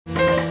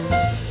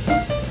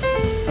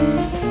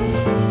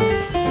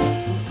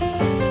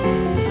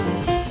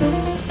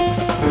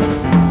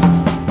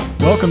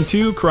Welcome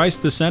to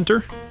Christ the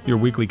Center, your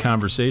weekly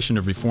conversation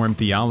of Reformed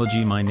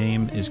theology. My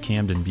name is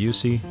Camden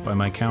Busey. By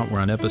my count,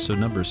 we're on episode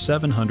number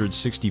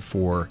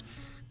 764.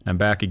 I'm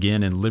back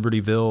again in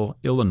Libertyville,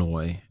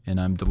 Illinois, and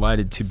I'm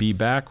delighted to be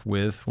back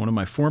with one of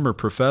my former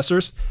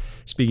professors,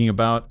 speaking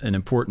about an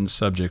important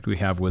subject we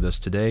have with us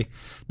today,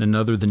 none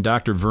other than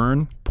Dr.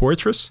 Vern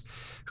Poythress,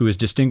 who is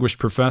Distinguished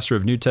Professor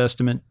of New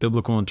Testament,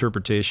 Biblical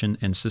Interpretation,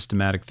 and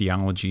Systematic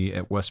Theology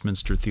at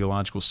Westminster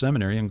Theological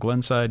Seminary in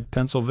Glenside,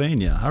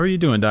 Pennsylvania. How are you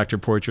doing, Dr.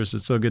 Poythress?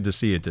 It's so good to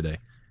see you today.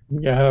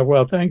 Yeah,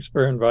 well, thanks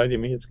for inviting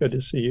me. It's good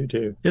to see you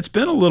too. It's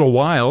been a little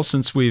while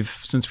since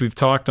we've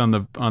talked on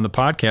the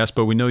podcast,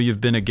 but we know you've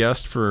been a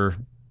guest for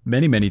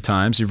many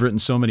times. You've written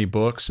so many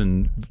books,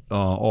 and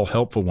all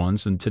helpful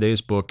ones. And today's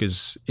book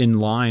is in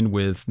line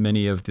with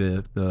many of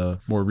the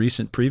more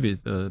recent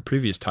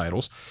previous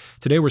titles.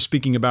 Today we're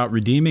speaking about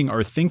redeeming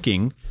our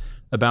thinking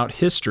about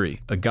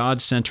history, a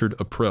God-centered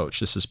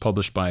approach. This is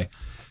published by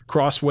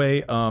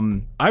Crossway.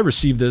 I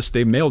received this.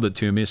 They mailed it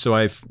to me,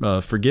 so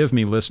forgive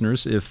me,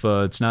 listeners, if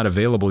it's not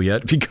available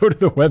yet. If you go to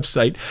the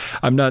website,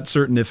 I'm not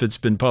certain if it's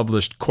been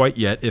published quite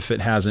yet. If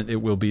it hasn't,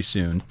 it will be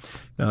soon.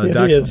 Doc,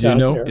 do you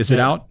know? There. Is it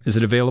out? Is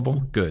it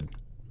available? Good.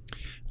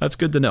 That's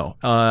good to know.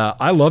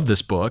 I love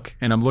this book,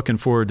 and I'm looking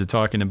forward to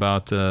talking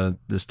about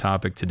this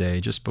topic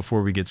today. Just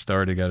before we get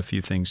started, I got a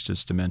few things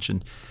just to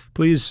mention.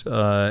 Please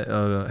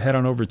head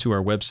on over to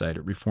our website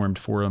at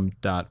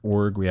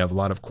reformedforum.org. We have a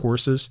lot of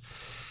courses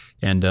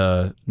and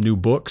new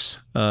books,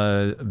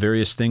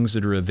 various things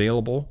that are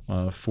available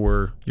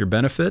for your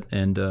benefit.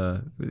 And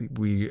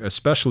we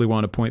especially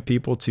want to point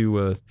people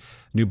to a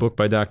new book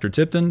by Dr.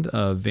 Tipton,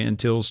 Van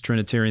Til's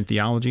Trinitarian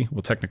Theology.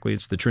 Well, technically,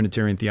 it's the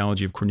Trinitarian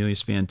Theology of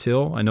Cornelius Van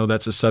Til. I know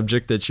that's a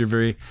subject that you're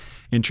very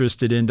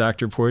interested in,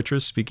 Dr.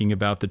 Poythress, speaking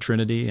about the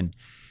Trinity, and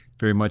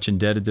very much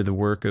indebted to the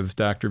work of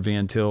Dr.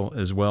 Van Til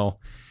as well.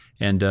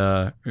 And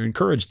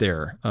encouraged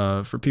there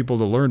for people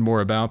to learn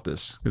more about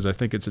this, because I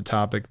think it's a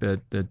topic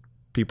that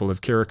people have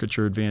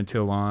caricatured Van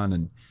Til on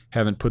and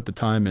haven't put the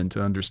time in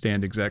to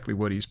understand exactly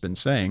what he's been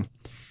saying.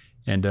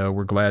 And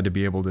we're glad to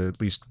be able to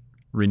at least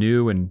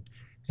renew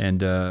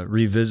and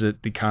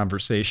revisit the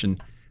conversation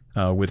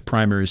with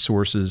primary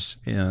sources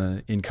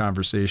in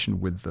conversation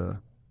with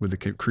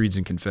the creeds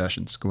and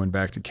confessions, going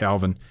back to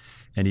Calvin,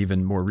 and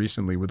even more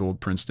recently with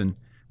Old Princeton,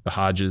 the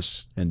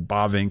Hodges, and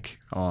Bavinck.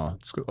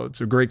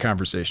 It's a great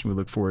conversation. We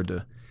look forward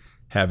to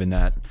having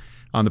that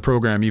on the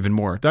program even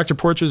more. Dr.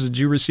 Poythress, did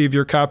you receive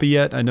your copy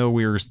yet? I know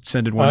we were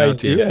sending one out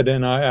to you. I did,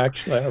 and I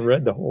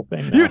read the whole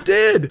thing now. You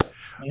did?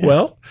 Yeah.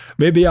 Well,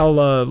 maybe I'll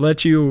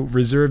let you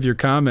reserve your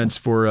comments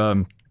for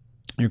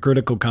your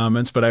critical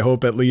comments, but I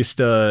hope at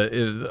least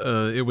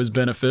it was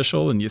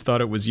beneficial and you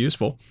thought it was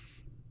useful.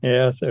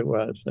 Yes, it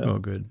was. Oh,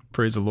 good.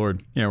 Praise the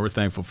Lord. Yeah, we're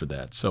thankful for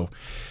that. So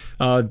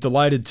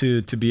delighted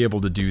to be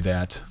able to do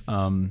that,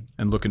 and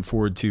looking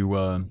forward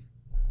to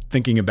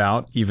thinking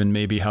about even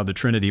maybe how the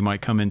Trinity might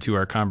come into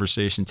our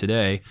conversation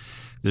today.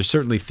 There's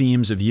certainly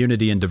themes of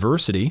unity and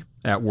diversity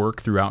at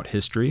work throughout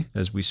history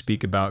as we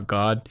speak about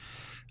God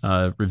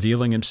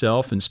revealing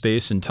himself in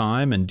space and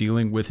time and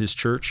dealing with his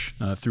church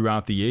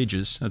throughout the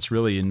ages. That's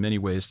really in many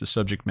ways the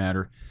subject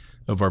matter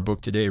of our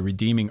book today,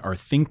 redeeming our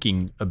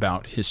thinking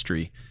about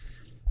history.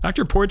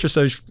 Dr.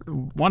 Poythress, I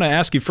want to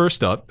ask you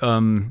first up,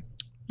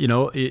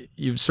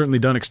 you've certainly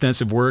done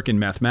extensive work in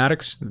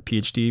mathematics, a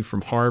PhD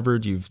from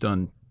Harvard. You've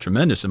done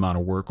tremendous amount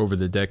of work over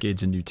the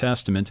decades in New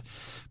Testament,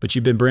 but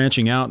you've been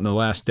branching out in the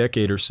last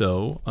decade or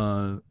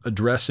so,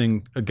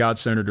 addressing a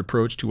God-centered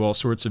approach to all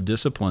sorts of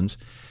disciplines.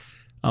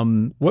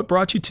 What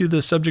brought you to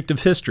the subject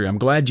of history? I'm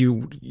glad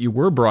you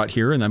were brought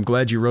here, and I'm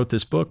glad you wrote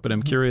this book, but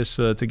I'm curious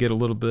to get a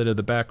little bit of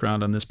the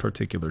background on this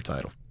particular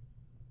title.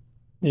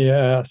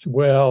 Yes,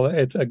 well,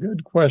 it's a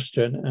good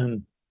question,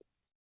 and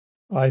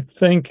I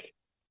think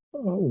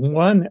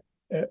one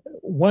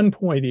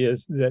point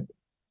is that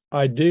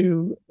I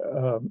do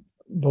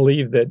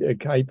believe that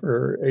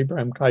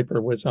Abraham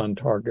Kuyper was on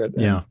target.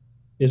 Yeah.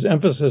 His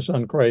emphasis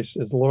on Christ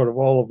as Lord of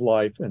all of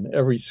life, and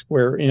every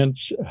square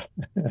inch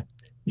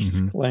he's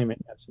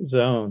claiming as his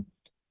own.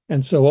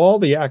 And so all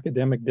the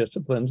academic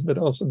disciplines, but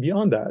also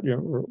beyond that,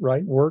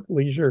 right, work,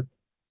 leisure,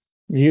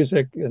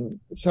 music, and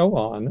so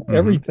on,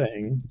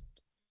 everything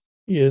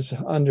is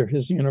under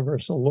his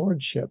universal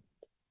lordship.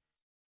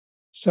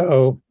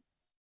 So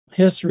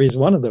history is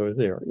one of those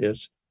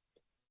areas.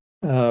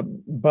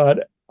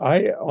 But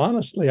I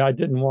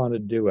didn't want to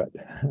do it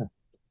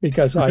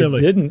because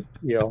really?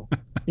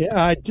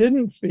 I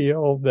didn't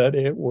feel that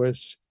it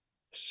was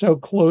so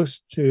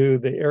close to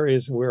the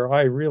areas where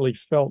I really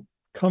felt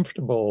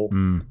comfortable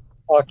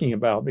talking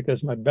about,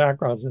 because my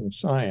background's in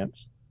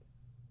science.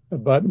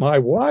 But my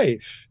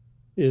wife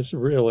is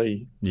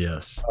really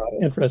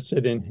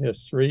interested in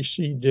history.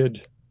 She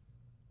did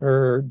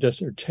her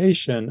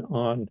dissertation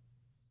on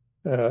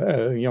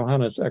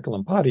Johannes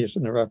Ecolampadius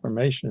and the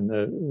Reformation,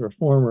 the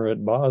reformer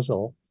at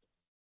Basel,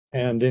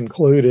 and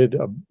included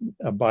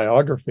a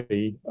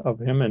biography of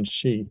him. And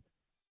she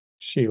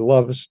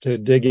loves to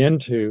dig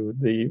into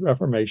the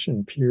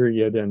Reformation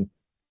period and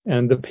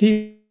And the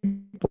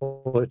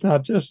people, it's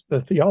not just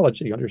the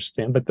theology you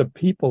understand, but the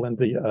people and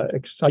the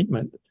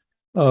excitement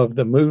of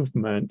the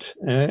movement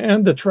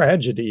and the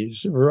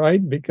tragedies,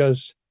 right?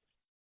 Because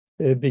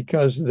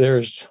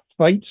there's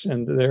fights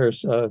and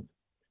there's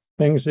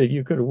things that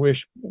you could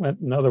wish went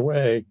another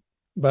way.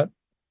 But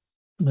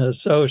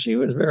so she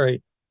was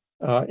very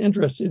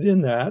interested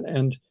in that.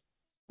 And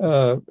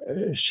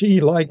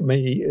she, like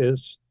me,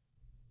 is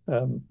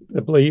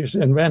believes,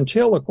 and Van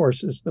Til, of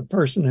course, is the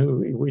person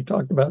who we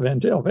talked about. Van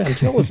Til. Van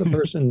Til is the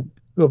person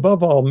who,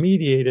 above all,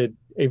 mediated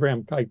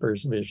Abraham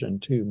Kuyper's vision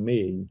to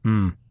me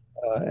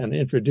and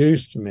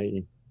introduced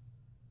me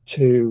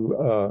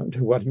to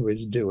what he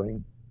was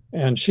doing.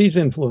 And she's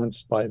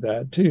influenced by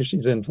that too.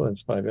 She's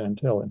influenced by Van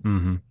Til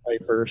and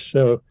Kuyper.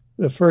 So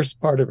the first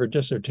part of her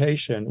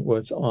dissertation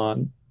was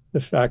on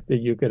the fact that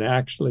you can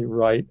actually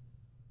write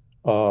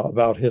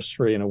about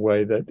history in a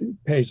way that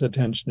pays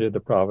attention to the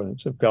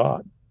providence of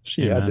God.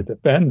 She had to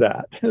defend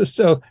that.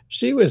 So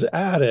she was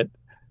at it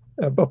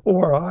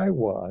before I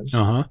was.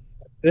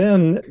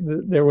 Then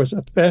there was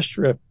a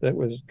festschrift that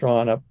was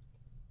drawn up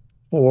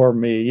for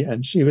me,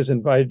 and she was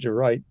invited to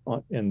write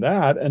in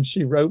that. And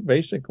she wrote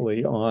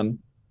basically on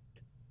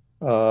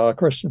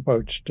Christian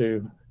approach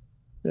to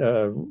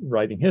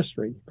writing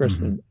history,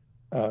 Christian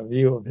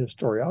view of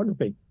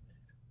historiography,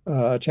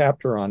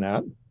 chapter on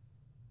that.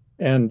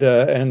 And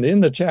in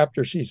the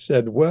chapter, she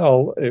said,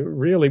 well,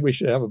 really, we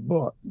should have a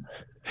book.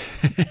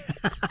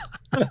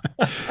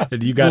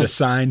 And you got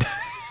assigned.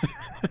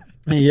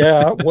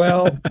 Yeah,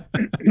 well,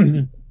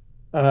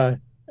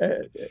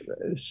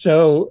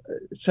 so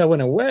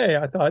in a way,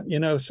 I thought,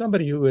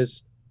 somebody who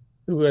is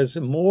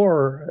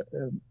more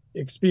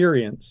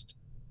experienced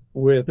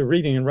with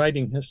reading and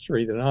writing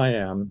history than I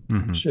am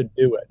should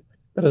do it.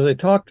 But as I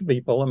talked to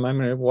people, and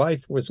my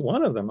wife was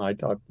one of them I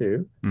talked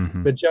to,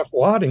 but Jeff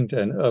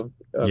Waddington of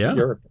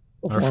your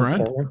our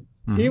friend, Forum,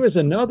 he was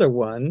another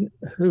one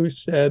who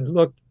said,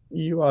 look,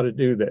 you ought to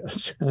do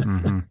this.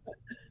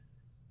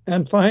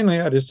 And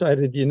finally, I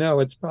decided,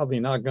 it's probably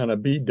not going to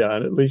be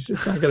done. At least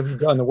it's not going to be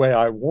done the way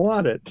I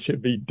want it to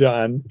be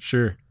done.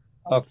 Sure.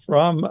 With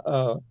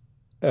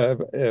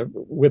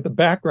the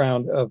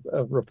background of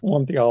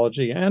Reformed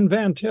theology and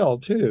Van Til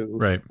too,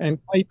 right, and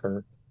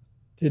Kuyper,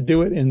 to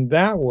do it in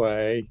that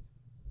way.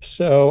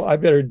 So I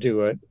better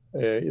do it.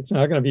 It's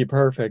not going to be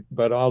perfect,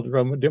 but I'll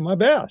do my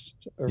best,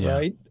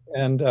 right?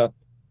 And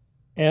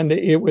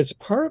it was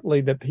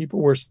partly that people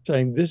were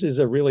saying this is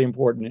a really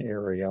important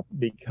area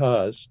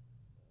because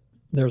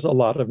there's a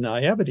lot of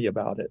naivety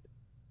about it.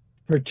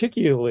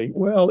 Particularly,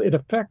 it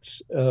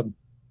affects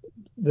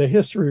the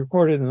history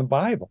recorded in the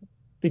Bible,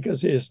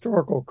 because the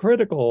historical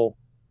critical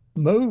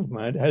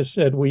movement has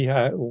said we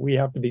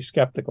have to be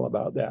skeptical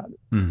about that.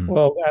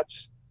 Well,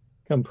 that's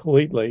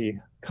completely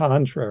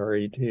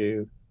contrary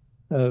to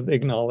the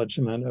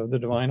acknowledgement of the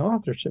divine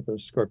authorship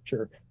of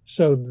Scripture.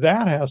 So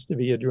that has to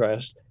be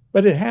addressed,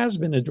 but it has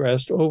been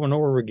addressed over and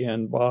over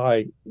again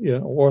by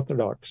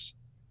Orthodox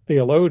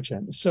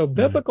theologians. So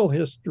biblical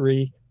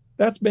history,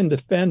 that's been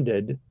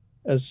defended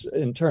as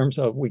in terms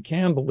of we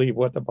can believe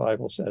what the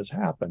Bible says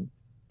happened.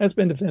 That's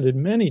been defended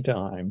many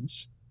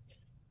times.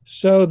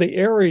 So the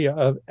area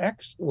of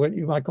what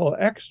you might call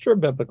extra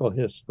biblical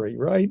history,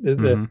 right?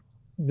 The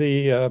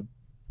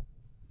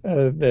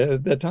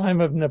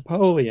time of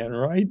Napoleon,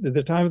 right?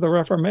 The time of the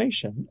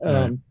Reformation,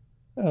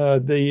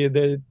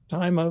 the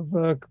time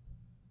of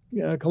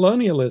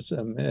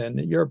colonialism and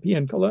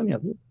European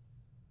colonialism,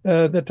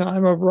 the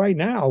time of right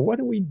now. What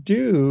do we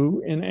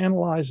do in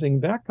analyzing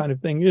that kind of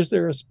thing? Is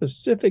there a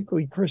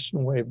specifically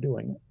Christian way of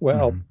doing it?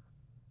 Well,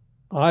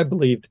 I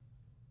believed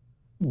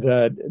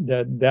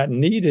that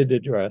needed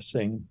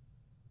addressing,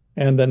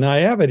 and the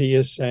naivety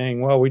is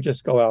saying, well, we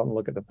just go out and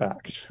look at the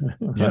facts,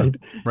 right?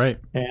 Right.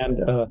 And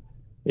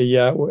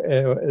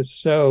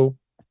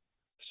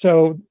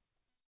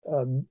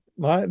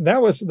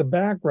that was the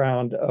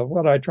background of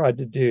what I tried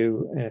to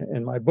do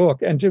in my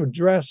book, and to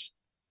address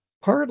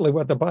partly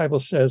what the Bible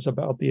says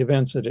about the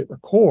events that it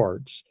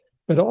records,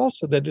 but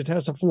also that it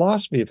has a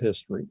philosophy of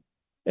history.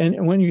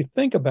 And when you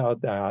think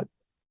about that,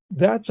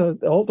 that's the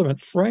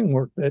ultimate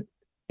framework that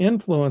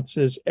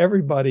influences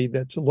everybody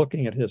that's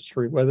looking at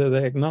history, whether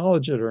they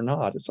acknowledge it or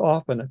not. It's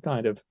often a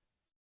kind of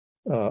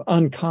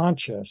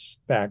unconscious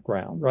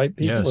background, right?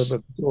 People have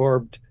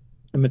absorbed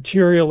the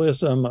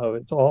materialism of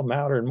it's all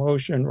matter and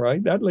motion,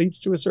 right? That leads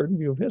to a certain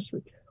view of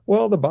history.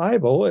 Well, the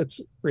Bible, it's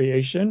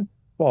creation,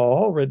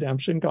 fall,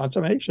 redemption,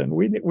 consummation.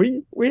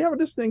 We have a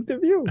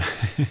distinctive view.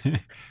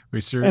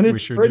 And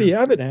it's pretty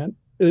evident,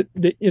 and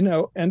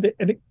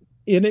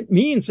it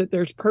means that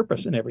there's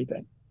purpose in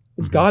everything.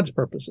 It's God's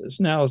purposes.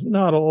 Now,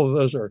 not all of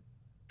those are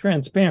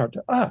transparent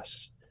to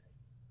us,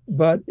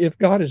 but if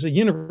God is a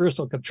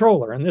universal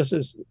controller, and this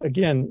is,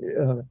 again,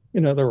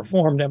 the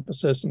Reformed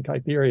emphasis and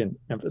Kuyperian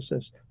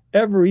emphasis,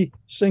 every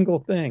single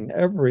thing,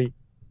 every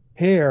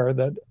hair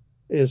that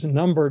is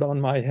numbered on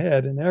my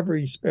head and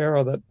every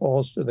sparrow that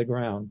falls to the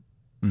ground,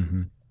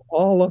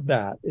 all of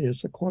that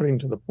is according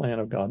to the plan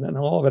of God, and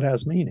all of it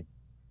has meaning.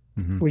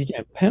 We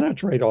can't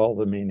penetrate all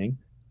the meaning,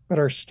 But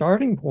our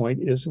starting point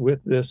is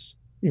with this,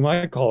 you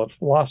might call it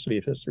philosophy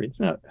of history. It's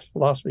not,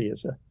 philosophy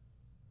is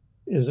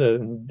a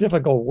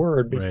difficult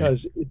word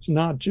because it's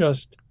not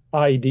just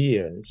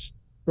ideas,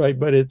 right?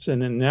 But it's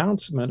an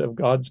announcement of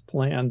God's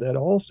plan that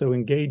also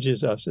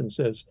engages us and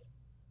says,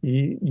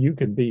 you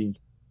could be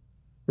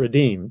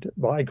redeemed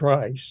by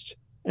Christ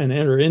and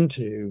enter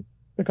into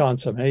the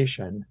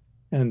consummation.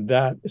 And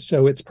that,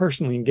 so it's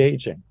personally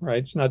engaging, right?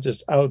 It's not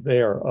just out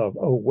there of,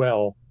 oh,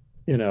 well,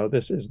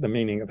 this is the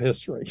meaning of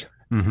history.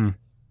 Mm-hmm.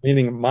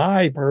 Meaning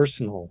my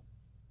personal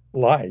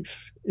life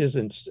is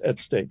at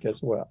stake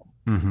as well.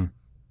 Mm-hmm.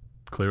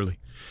 Clearly.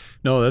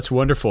 No, that's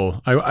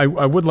wonderful. I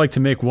would like to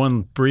make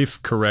one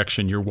brief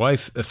correction. Your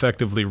wife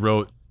effectively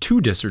wrote 2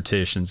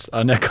 dissertations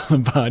on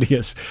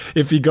Ecolampadius.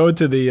 If you go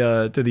to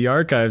the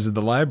archives of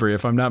the library,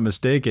 if I'm not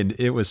mistaken,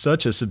 it was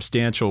such a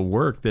substantial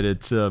work that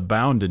it's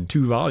bound in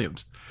 2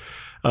 volumes.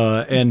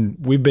 And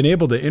we've been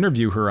able to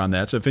interview her on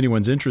that. So if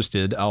anyone's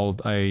interested,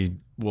 I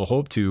will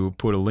hope to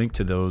put a link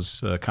to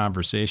those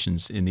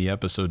conversations in the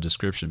episode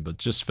description. But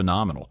just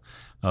phenomenal,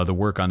 the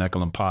work on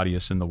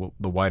Ecolampadius in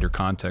the wider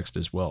context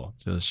as well.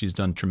 So she's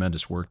done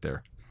tremendous work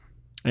there.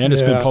 And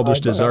it's been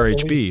published as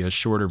RHB, a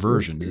shorter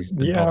version.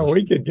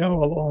 We could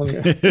go along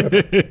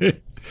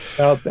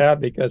about that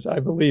because I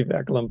believe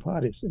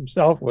Ecolampadius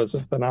himself was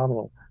a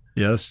phenomenal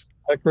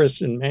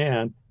Christian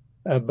man.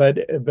 But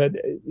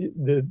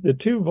the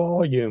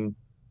 2-volume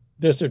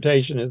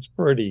dissertation is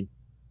pretty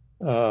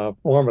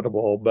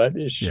formidable. But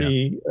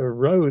she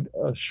wrote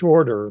a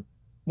shorter,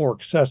 more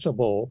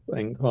accessible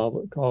thing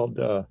called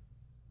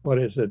what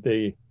is it?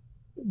 The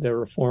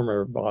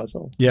Reformer of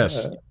Basel.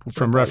 Yes,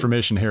 from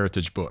Reformation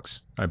Heritage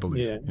Books, I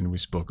believe, and we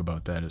spoke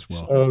about that as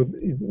well. So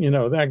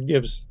that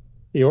gives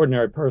the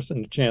ordinary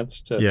person a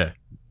chance to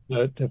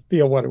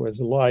feel what it was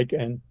like,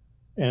 and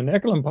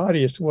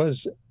Ecolampadius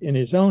was in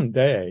his own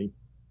day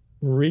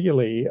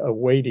really a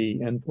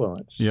weighty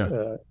influence.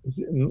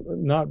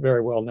 Not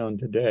very well known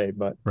today,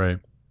 but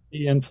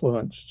he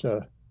influenced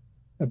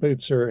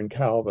Boetzer and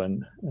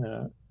Calvin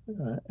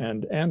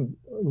and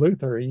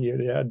Luther. He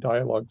had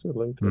dialogues with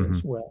Luther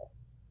as well.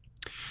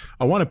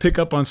 I want to pick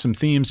up on some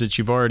themes that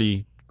you've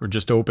already or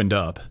just opened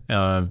up,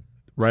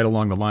 right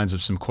along the lines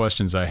of some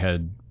questions I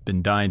had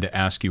been dying to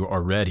ask you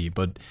already.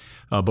 But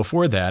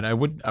before that, I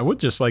would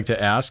just like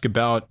to ask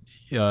about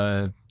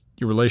your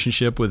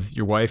relationship with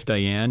your wife,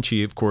 Diane.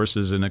 She, of course,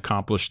 is an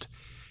accomplished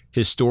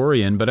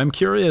historian, but I'm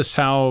curious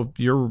how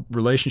your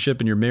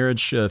relationship and your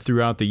marriage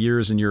throughout the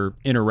years and your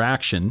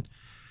interaction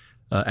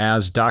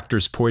as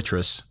Doctors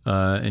Poythress,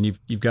 and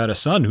you've got a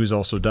son who's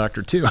also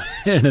doctor too,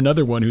 and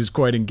another one who's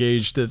quite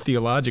engaged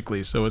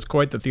theologically. So it's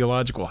quite the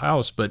theological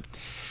house. But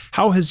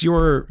how has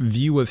your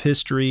view of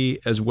history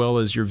as well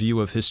as your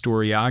view of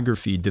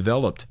historiography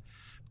developed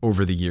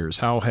over the years?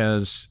 How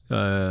has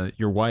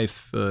your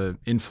wife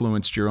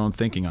influenced your own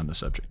thinking on the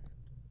subject?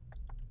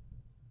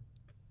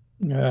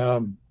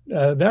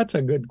 That's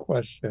a good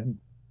question.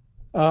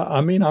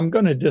 I mean, I'm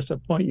going to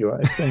disappoint you,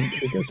 I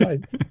think, because I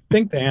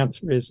think the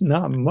answer is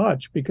not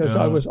much, because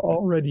I was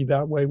already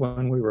that way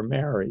when we were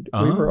married.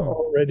 We were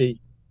already,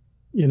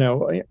 in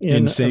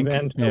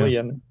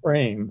evangelion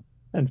frame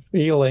and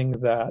feeling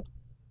that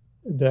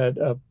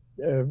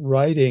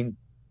writing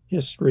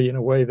history in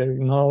a way that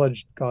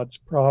acknowledged God's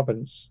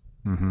providence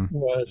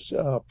was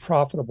a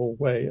profitable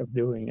way of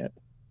doing it.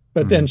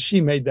 But then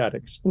she made that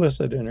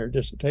explicit in her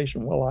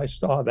dissertation. Well, I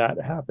saw that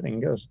happening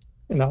because,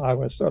 I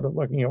was sort of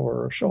looking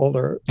over her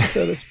shoulder,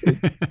 so to speak,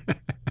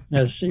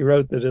 as she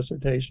wrote the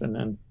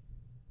dissertation,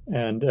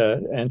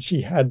 and she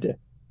had to.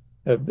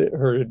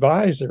 Her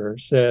advisor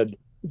said,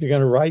 if you're going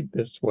to write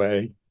this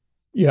way,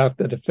 you have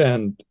to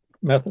defend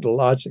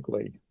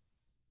methodologically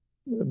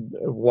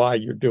why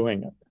you're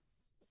doing it.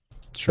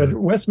 Sure. But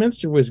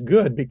Westminster was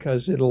good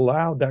because it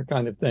allowed that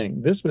kind of thing.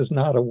 This was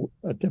not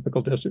a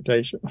typical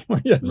dissertation.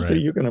 So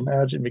you can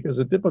imagine, because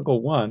a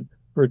typical one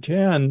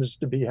pretends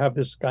to have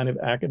this kind of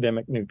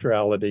academic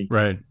neutrality.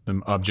 Right,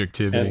 and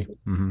objectivity.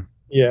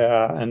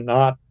 And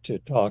not to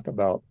talk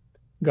about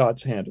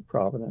God's hand of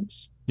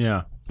providence.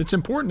 Yeah, it's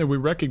important that we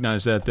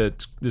recognize that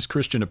this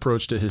Christian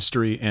approach to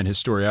history and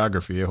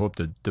historiography, I hope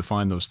to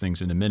define those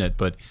things in a minute,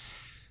 but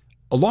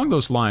along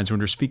those lines, when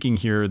we're speaking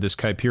here, this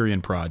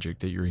Kuyperian project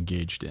that you're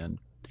engaged in,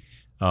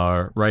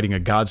 writing a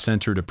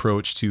God-centered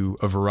approach to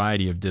a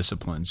variety of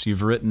disciplines.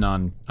 You've written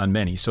on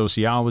many: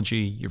 sociology,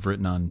 you've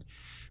written on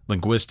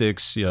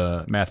linguistics,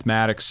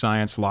 mathematics,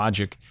 science,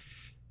 logic,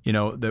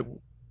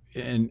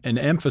 and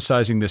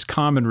emphasizing this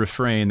common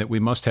refrain that we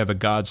must have a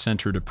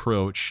God-centered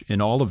approach in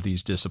all of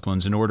these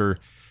disciplines in order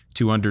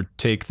to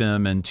undertake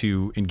them and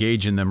to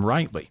engage in them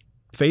rightly,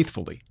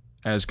 faithfully,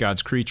 as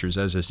God's creatures,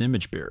 as His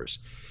image bearers.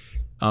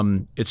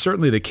 It's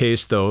certainly the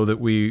case, though, that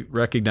we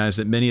recognize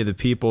that many of the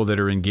people that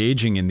are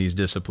engaging in these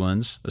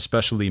disciplines,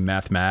 especially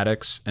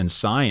mathematics and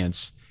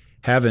science,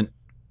 haven't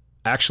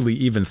actually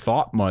even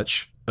thought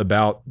much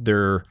about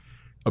their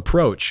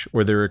approach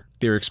or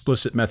their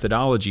explicit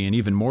methodology, and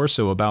even more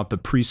so about the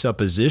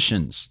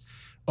presuppositions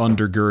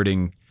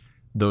undergirding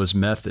those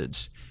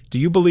methods. Do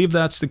you believe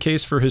that's the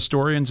case for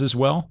historians as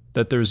well?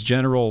 That there's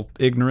general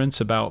ignorance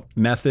about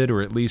method,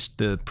 or at least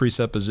the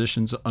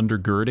presuppositions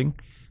undergirding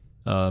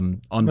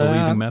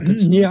unbelieving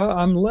methods? Yeah,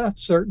 I'm less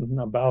certain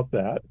about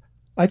that.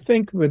 I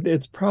think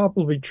it's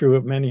probably true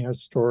of many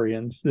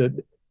historians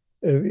that,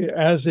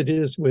 as it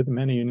is with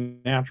many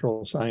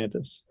natural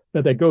scientists,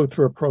 that they go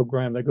through a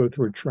program, they go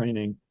through a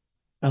training,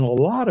 and a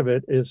lot of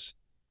it is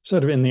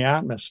sort of in the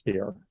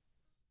atmosphere.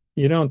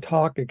 You don't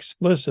talk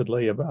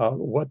explicitly about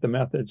what the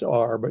methods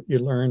are, but you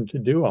learn to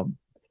do them.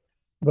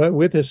 But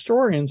with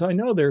historians, I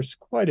know there's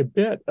quite a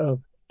bit of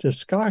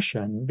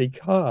discussion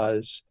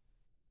because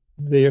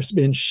there's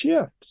been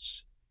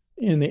shifts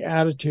in the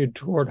attitude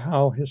toward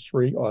how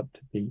history ought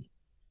to be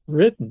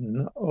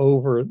written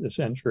over the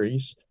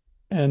centuries.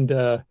 And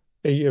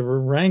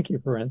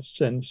Ranke, for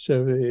instance,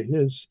 so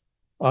his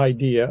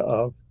idea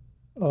of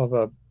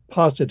a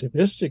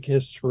positivistic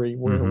history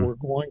where we're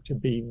going to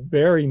be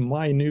very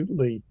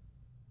minutely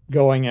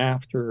going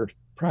after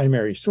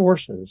primary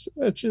sources,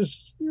 which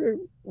is a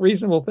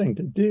reasonable thing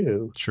to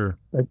do. Sure.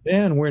 But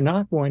then we're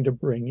not going to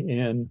bring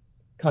in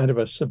kind of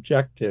a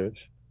subjective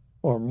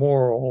or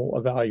moral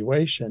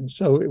evaluation.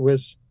 So it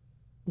was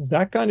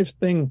that kind of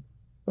thing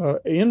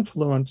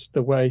influenced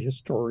the way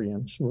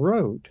historians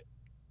wrote.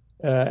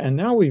 And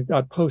now we've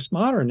got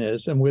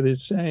postmodernism, with it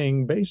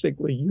saying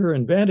basically you're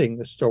inventing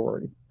the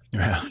story.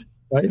 Yeah.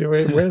 Right?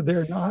 Where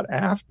they're not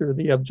after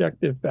the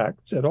objective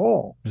facts at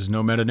all. There's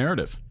no meta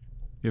narrative.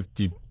 You have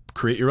to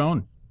create your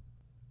own.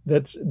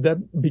 That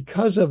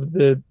because of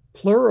the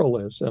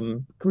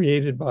pluralism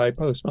created by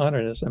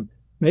postmodernism,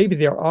 maybe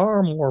there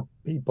are more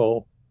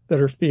people that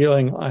are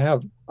feeling I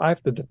have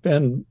to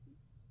defend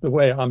the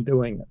way I'm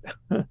doing it.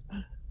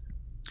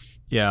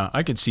 Yeah,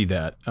 I could see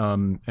that,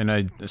 and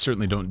I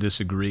certainly don't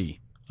disagree.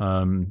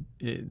 There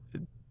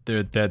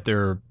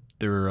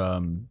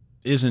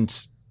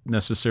isn't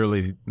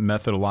necessarily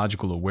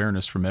methodological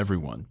awareness from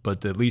everyone,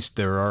 but at least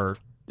it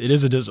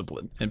is a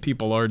discipline, and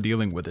people are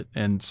dealing with it,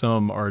 and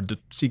some are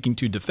seeking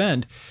to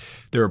defend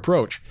their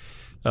approach,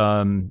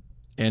 and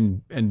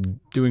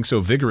doing so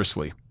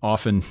vigorously,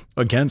 often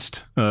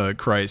against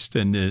Christ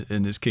and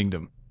his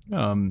kingdom.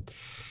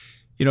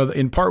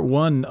 In part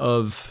one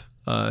of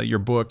your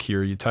book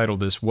here, you titled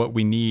this "What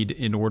We Need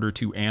in Order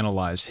to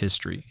Analyze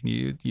History."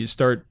 You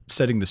start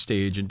setting the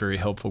stage in very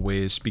helpful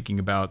ways, speaking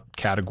about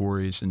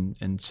categories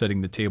and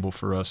setting the table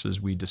for us as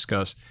we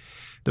discuss.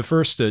 The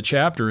first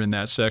chapter in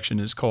that section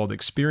is called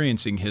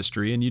Experiencing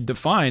History, and you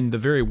define the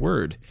very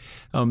word.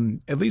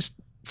 At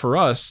least for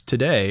us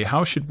today,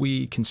 how should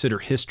we consider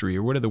history,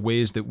 or what are the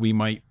ways that we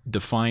might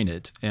define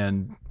it,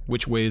 and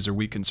which ways are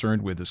we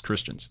concerned with as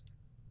Christians?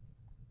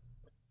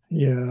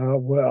 Yeah,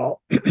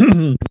 well,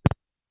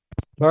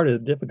 part of the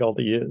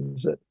difficulty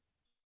is that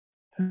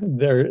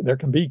there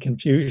can be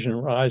confusion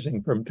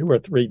arising from two or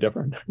three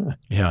different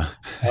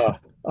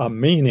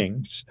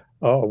meanings.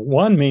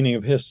 One meaning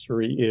of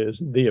history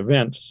is the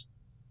events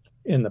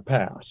in the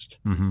past.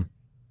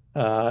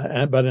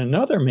 But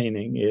another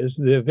meaning is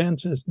the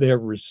events as they're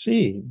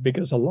received,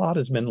 because a lot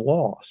has been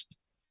lost,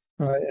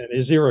 right? And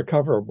is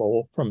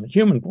irrecoverable from a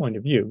human point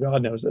of view.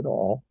 God knows it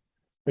all,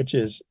 which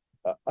is,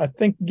 I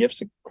think,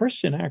 gives a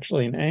Christian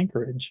actually an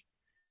anchorage.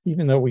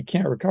 Even though we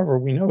can't recover,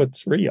 we know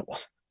it's real.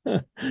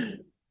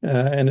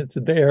 And it's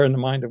there in the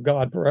mind of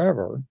God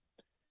forever.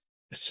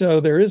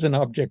 So there is an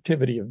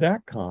objectivity of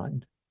that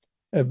kind.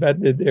 But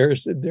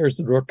there's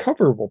the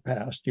recoverable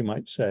past, you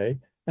might say.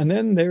 And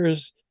then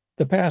there's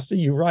the past that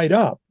you write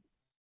up.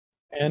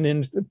 And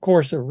in the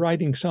course of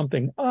writing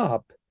something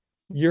up,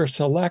 you're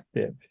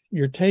selective.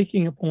 You're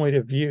taking a point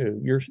of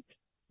view.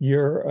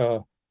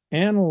 You're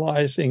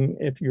analyzing.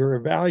 If you're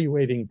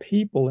evaluating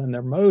people and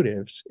their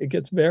motives, it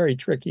gets very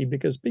tricky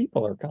because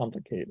people are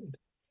complicated.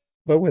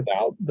 But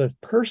without the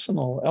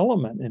personal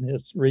element in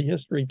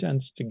history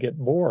tends to get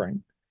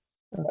boring.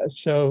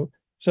 So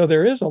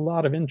there is a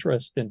lot of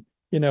interest in,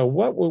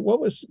 what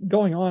was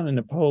going on in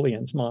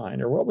Napoleon's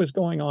mind, or what was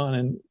going on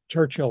in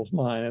Churchill's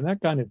mind, and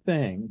that kind of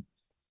thing,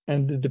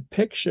 and the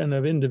depiction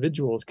of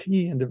individuals,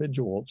 key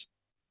individuals.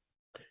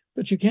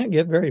 But you can't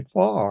get very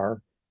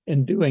far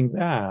in doing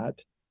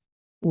that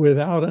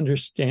without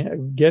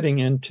getting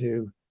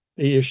into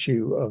the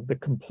issue of the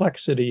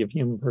complexity of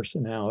human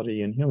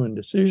personality and human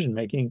decision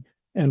making.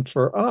 And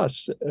for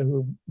us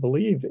who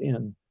believe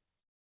in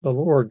the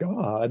Lord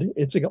God,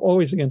 it's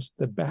always against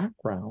the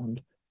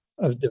background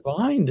of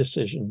divine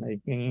decision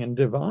making and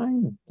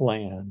divine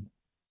plan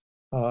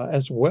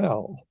as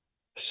well.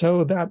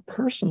 So that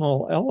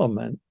personal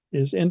element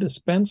is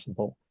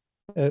indispensable.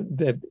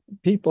 That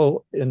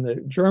people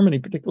in Germany,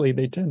 particularly,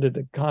 they tended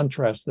to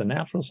contrast the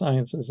natural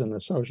sciences and the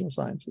social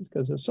sciences,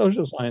 because the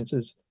social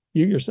sciences,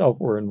 you yourself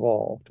were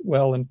involved.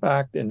 Well, in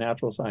fact, in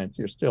natural science,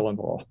 you're still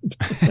involved.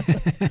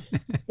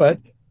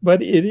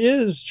 But it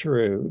is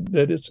true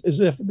that it's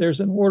as if there's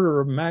an order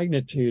of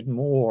magnitude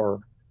more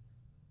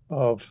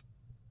of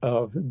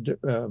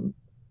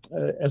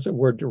as it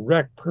were,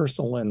 direct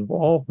personal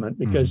involvement,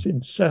 because in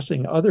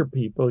assessing other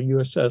people, you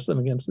assess them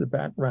against the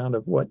background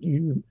of what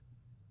you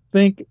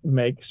think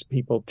makes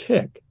people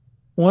tick.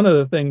 one of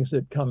the things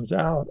that comes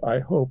out, I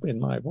hope, in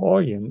my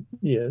volume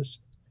is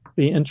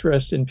the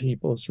interest in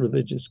people's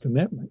religious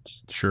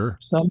commitments. Sure.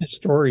 Some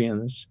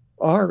historians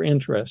are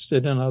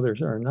interested and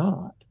others are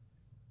not.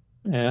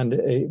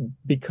 And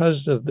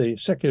because of the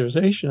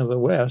secularization of the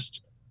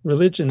West,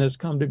 religion has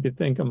come to be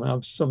thinking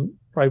of some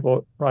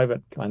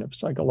private kind of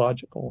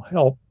psychological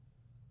help.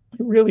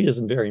 It really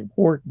isn't very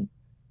important.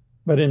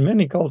 But in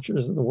many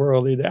cultures of the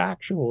world, it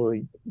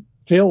actually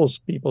fills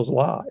people's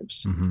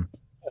lives. Mm-hmm.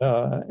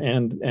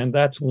 And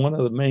that's one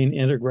of the main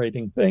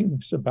integrating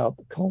things about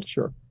the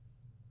culture.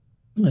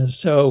 And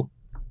so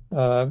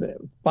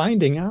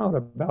finding out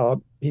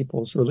about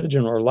people's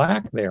religion or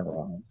lack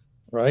thereof,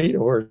 right,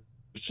 or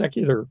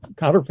secular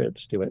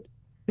counterfeits to it,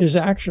 is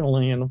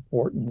actually an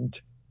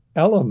important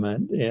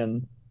element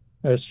in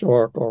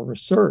historical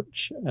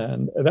research.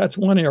 And that's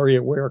one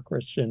area where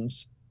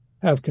Christians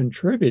have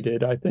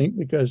contributed, I think,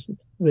 because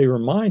they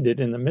reminded,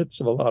 in the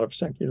midst of a lot of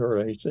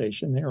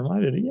secularization, they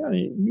reminded, yeah,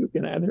 you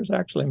can add, there's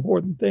actually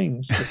important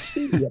things to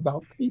see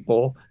about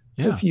people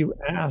if you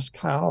ask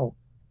how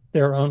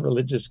their own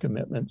religious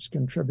commitments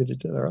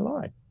contributed to their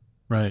life.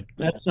 Right.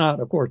 That's not,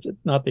 of course,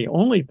 it's not the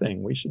only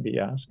thing we should be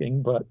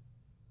asking, but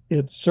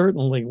it's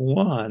certainly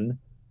one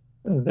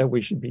that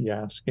we should be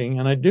asking.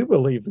 And I do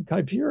believe the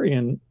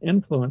Kuyperian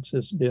influence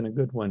has been a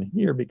good one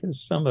here,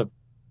 because some of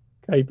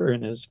Kuyper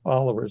and his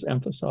followers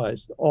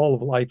emphasized all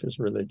of life is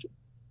religion.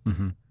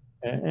 Mm-hmm.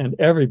 And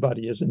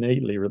everybody is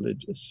innately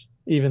religious,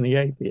 even the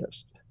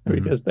atheist,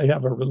 because they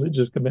have a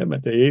religious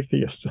commitment to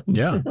atheism.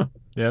 Yeah,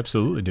 they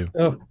absolutely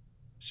do.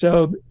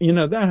 So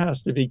that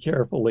has to be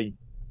carefully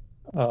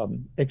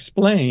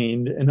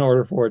explained in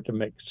order for it to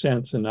make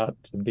sense and not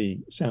to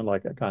sound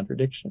like a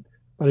contradiction.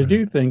 But I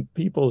do think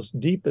people's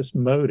deepest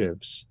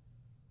motives,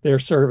 they're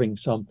serving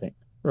something,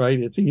 right?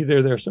 It's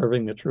either they're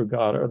serving the true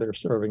God or they're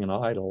serving an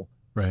idol.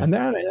 Right. And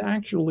that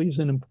actually is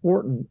an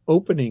important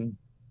opening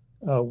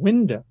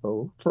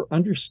window for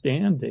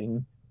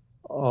understanding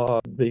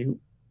the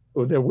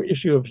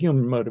issue of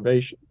human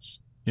motivations.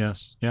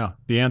 Yes. Yeah.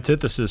 The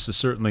antithesis is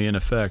certainly in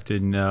effect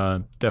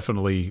and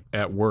definitely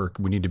at work.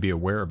 We need to be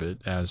aware of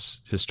it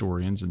as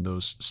historians and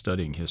those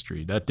studying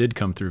history. That did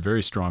come through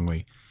very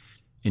strongly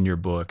in your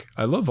book.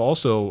 I love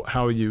also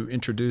how you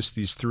introduce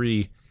these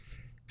three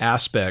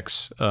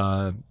aspects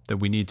that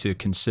we need to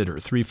consider,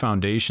 three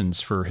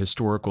foundations for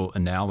historical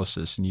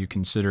analysis, and you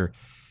consider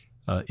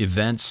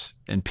events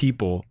and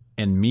people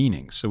and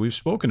meanings. So we've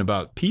spoken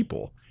about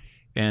people,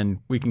 and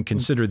we can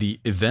consider the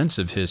events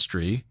of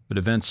history, but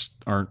events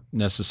aren't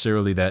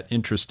necessarily that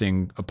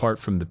interesting apart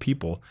from the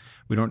people.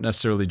 We don't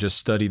necessarily just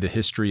study the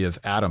history of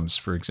atoms,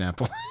 for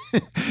example,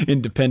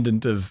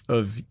 independent of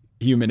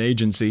human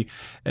agency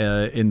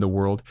in the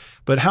world.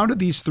 But how do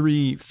these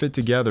three fit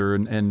together,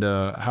 and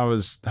how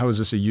is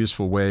this a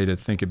useful way to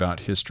think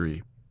about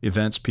history,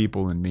 events,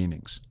 people, and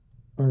meanings?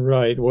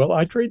 Right. Well,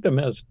 I treat them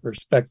as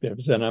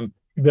perspectives, and I'm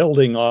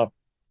building off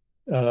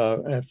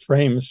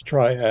Frame's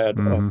triad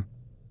of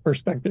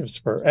perspectives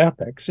for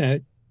ethics.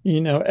 And,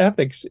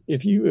 ethics,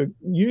 if you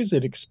use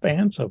it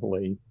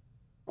expansively,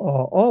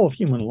 all of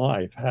human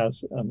life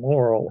has a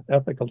moral,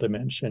 ethical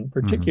dimension,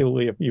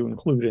 particularly if you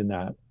include in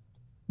that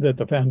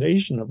the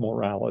foundation of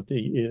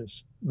morality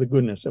is the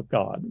goodness of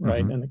God,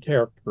 right? And the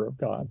character of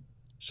God.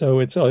 So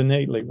it's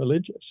innately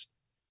religious.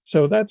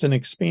 So that's an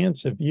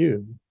expansive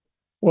view.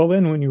 Well,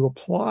 then when you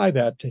apply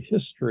that to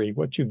history,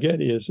 what you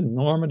get is a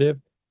normative,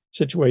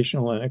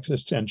 situational, and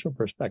existential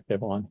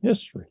perspective on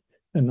history.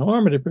 The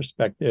normative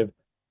perspective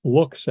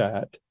looks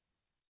at,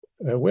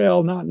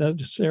 not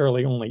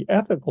necessarily only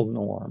ethical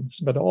norms,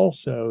 but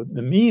also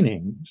the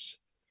meanings,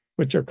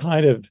 which are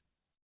kind of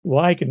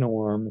like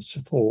norms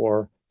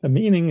for the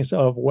meanings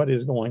of what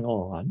is going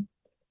on.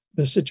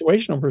 The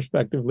situational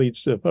perspective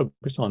leads to a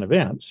focus on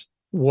events.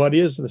 What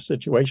is the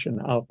situation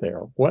out there?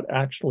 What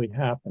actually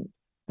happened?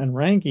 And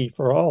Ranke,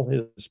 for all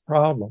his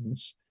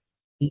problems,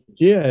 he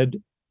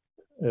did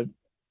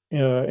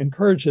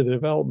encourage the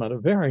development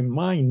of very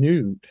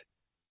minute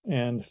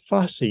and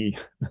fussy,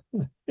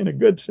 in a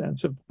good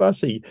sense, of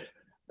fussy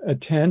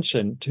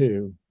attention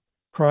to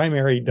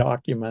primary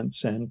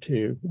documents and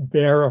to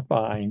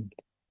verifying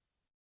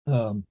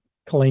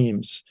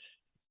claims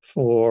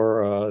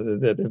for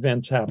that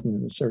events happen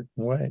in a certain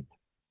way.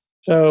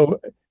 So,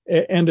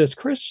 and as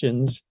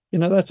Christians,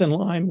 that's in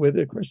line with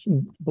the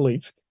Christian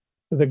belief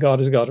that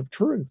God is God of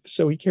truth.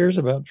 So he cares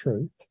about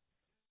truth.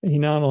 He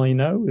not only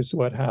knows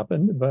what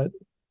happened, but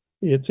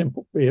it's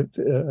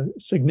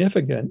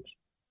significant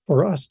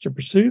for us to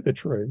pursue the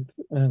truth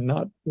and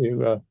not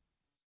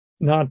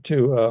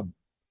to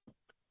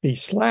be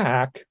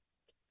slack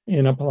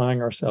in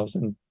applying ourselves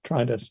and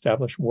trying to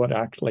establish what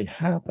actually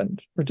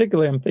happened.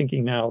 Particularly, I'm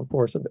thinking now, of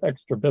course, of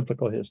extra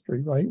biblical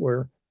history, right,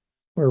 where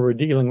we're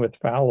dealing with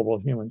fallible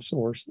human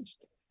sources.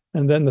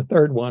 And then the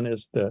third one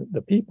is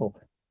the people.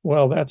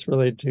 Well, that's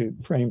related to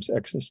Frame's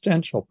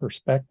existential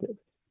perspective.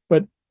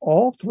 But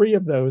all three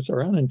of those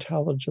are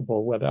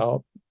unintelligible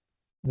without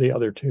the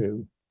other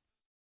two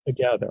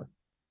together.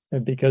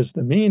 And because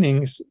the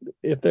meanings,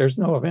 if there's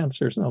no events,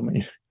 there's no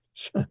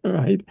meanings,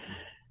 right?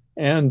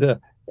 And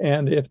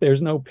and if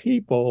there's no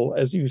people,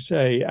 as you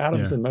say,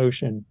 atoms Yeah. in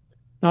motion,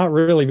 not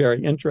really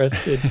very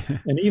interested.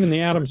 And even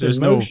the atoms in There's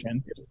no,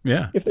 motion,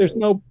 yeah, if there's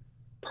no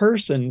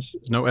persons,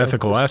 there's no of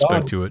ethical course,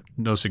 aspect God, to it,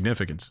 no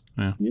significance.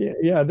 Yeah.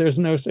 yeah, there's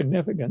no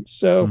significance.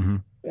 So, Mm-hmm.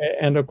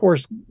 and of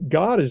course,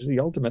 God is the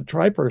ultimate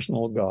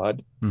tripersonal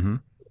God Mm-hmm.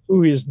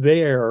 who is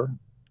there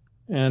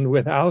and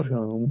without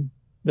whom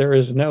there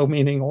is no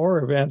meaning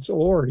or events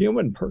or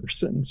human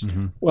persons.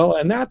 Mm-hmm. Well,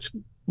 and that's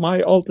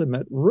my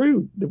ultimate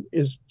route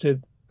is to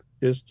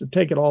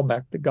take it all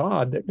back to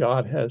God, that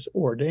God has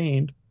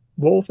ordained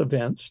both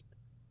events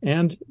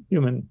and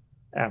human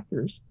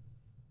actors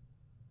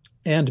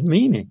and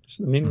meanings,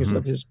 the meanings Mm-hmm.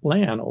 of his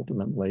plan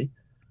ultimately,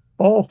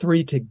 all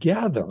three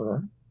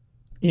together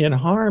in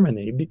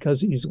harmony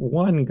because he's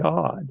one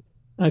God.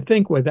 I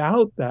think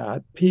without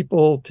that,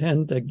 people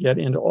tend to get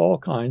into all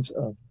kinds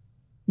of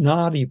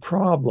knotty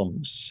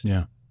problems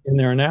Yeah. in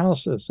their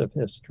analysis of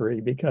history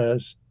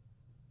because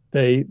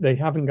they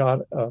haven't got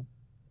a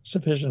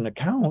sufficient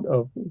account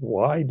of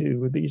why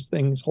do these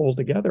things hold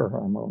together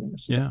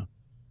harmoniously. Yeah.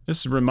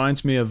 This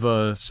reminds me of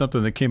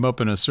something that came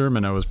up in a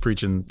sermon I was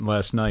preaching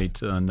last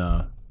night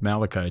on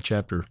Malachi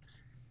chapter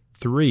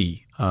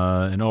 3,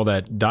 and all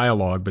that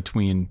dialogue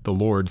between the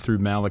Lord through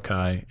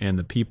Malachi and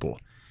the people.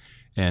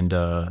 And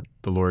the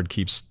Lord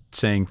keeps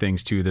saying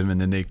things to them,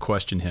 and then they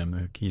question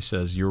him. He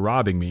says, "You're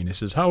robbing me." And he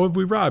says, "How have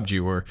we robbed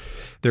you?" Or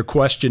they're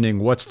questioning,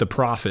 what's the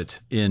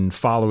profit in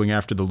following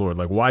after the Lord?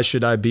 Like, why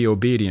should I be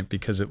obedient?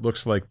 Because it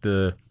looks like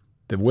the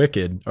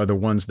wicked are the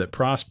ones that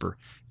prosper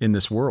in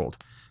this world.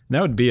 And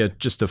that would be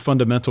just a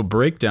fundamental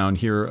breakdown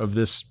here of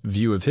this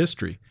view of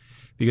history,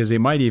 because they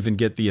might even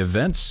get the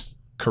events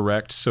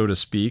correct, so to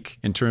speak,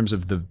 in terms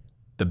of the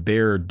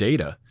bare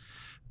data,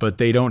 but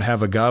they don't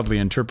have a godly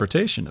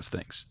interpretation of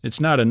things.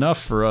 It's not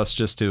enough for us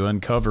just to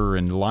uncover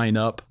and line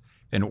up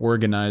and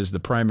organize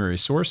the primary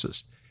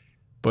sources.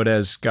 But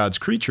as God's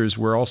creatures,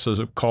 we're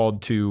also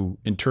called to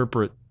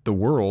interpret the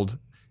world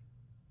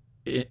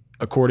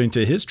according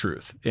to his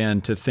truth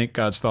and to think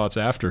God's thoughts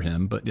after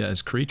him, but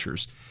as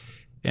creatures,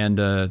 and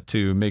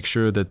to make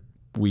sure that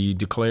we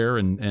declare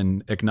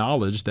and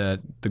acknowledge that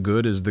the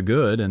good is the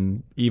good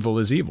and evil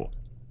is evil.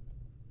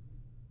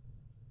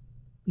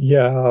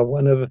 Yeah,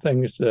 one of the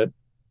things that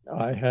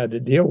I had to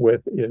deal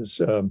with is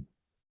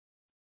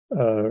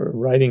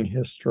writing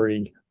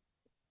history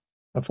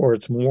for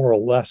its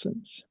moral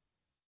lessons.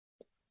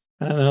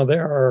 And now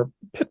there are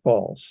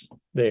pitfalls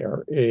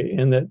there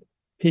in that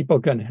people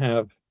can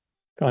have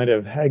kind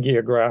of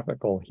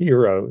hagiographical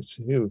heroes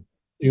who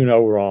do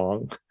no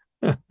wrong,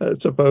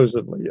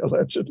 supposedly,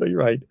 allegedly,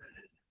 right?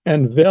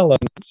 And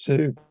villains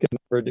who can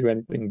never do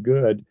anything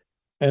good.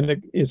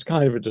 And it's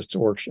kind of a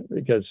distortion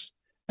because,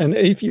 and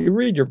if you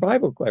read your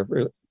Bible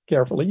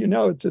carefully, you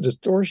know it's a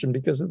distortion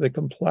because of the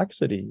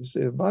complexities.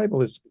 The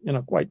Bible is,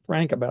 quite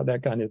frank about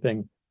that kind of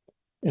thing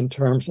in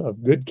terms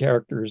of good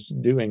characters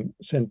doing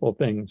sinful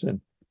things and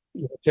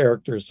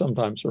characters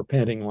sometimes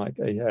repenting like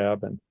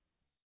Ahab. And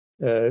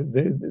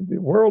the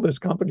world is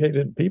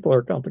complicated. People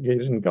are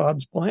complicated in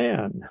God's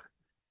plan,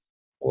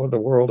 or the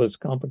world is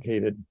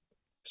complicated.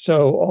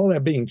 So all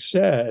that being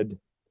said,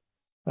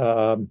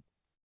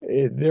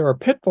 there are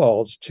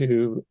pitfalls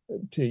to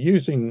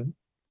using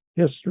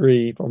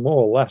history for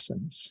moral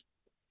lessons.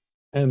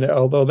 And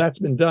although that's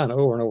been done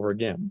over and over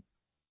again,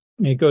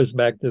 it goes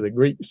back to the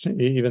Greeks.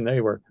 Even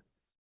they were,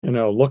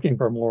 looking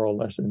for moral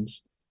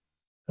lessons.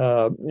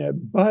 But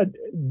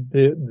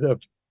the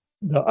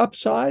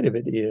upside of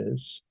it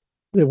is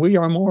that we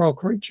are moral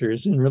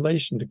creatures in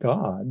relation to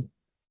God,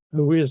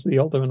 who is the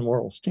ultimate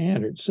moral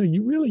standard. So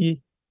you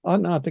really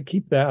ought not to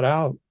keep that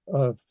out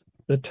of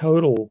the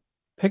total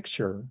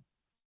picture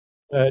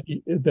that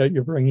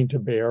you're bringing to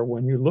bear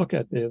when you look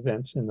at the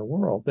events in the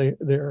world.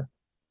 There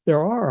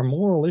are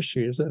moral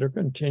issues that are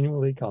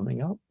continually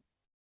coming up.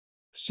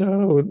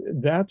 So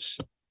that's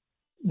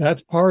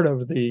part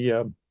of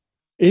the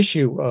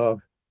issue of,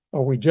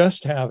 are we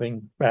just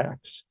having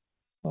facts?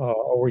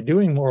 Are we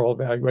doing moral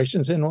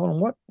evaluations, and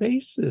on what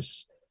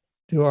basis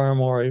do our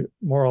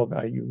moral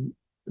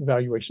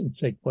evaluations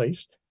take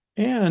place?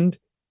 And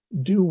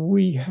do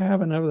we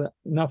have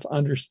enough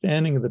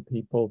understanding of the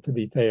people to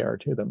be fair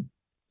to them?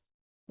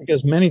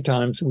 Because many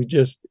times we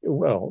just,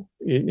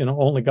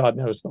 only God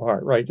knows the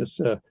heart, right?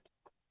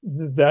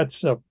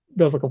 That's a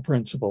biblical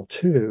principle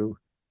too.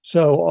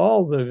 So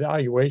all the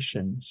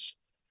evaluations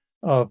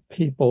of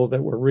people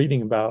that we're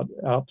reading about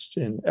out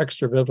in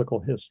extra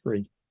biblical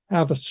history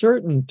have a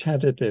certain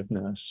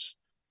tentativeness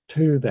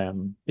to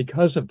them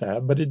because of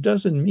that, but it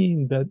doesn't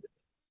mean that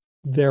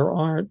there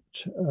aren't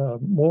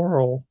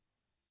moral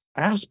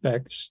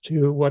aspects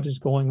to what is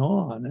going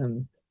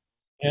on.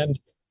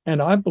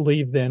 And I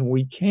believe then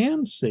we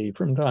can see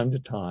from time to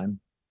time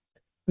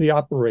the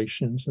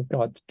operations of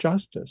God's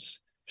justice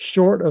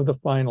short of the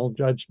final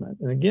judgment.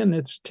 And again,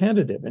 it's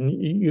tentative, and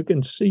you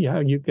can see how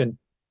you can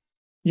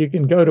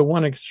go to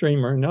one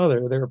extreme or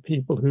another. There are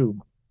people who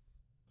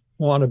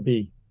want to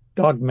be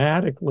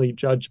dogmatically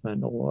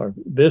judgmental, or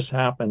this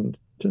happened,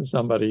 to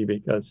somebody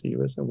because he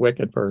was a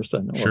wicked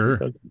person or Sure.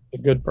 because he was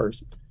a good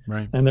person.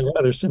 Right. And they're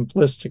rather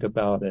simplistic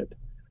about it.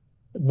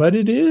 But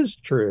it is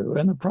true.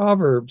 And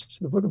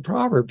the book of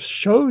Proverbs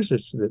shows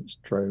us that it's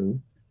true,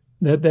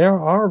 that there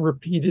are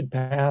repeated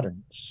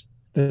patterns,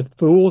 that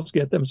fools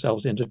get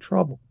themselves into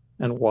trouble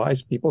and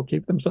wise people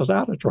keep themselves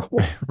out of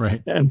trouble.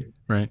 Right.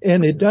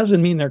 And it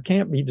doesn't mean there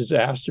can't be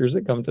disasters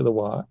that come to the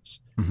wise,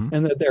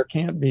 and that there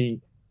can't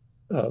be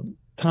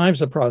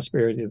times of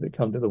prosperity that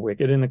come to the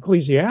wicked. And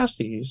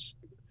Ecclesiastes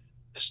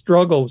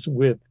struggles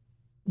with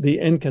the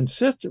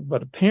inconsistent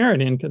but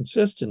apparent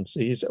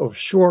inconsistencies of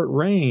short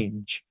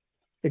range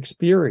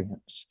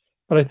experience.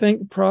 But I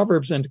think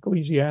Proverbs and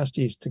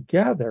Ecclesiastes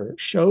together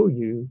show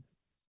you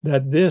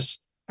that this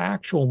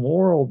actual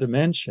moral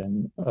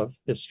dimension of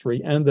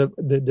history and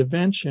the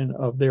dimension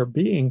of there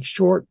being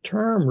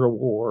short-term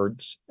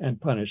rewards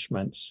and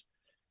punishments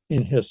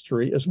in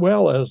history, as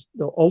well as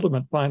the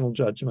ultimate final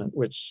judgment,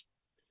 which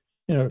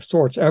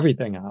sorts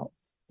everything out.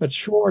 But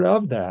short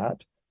of that,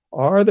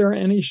 are there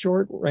any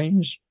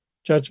short-range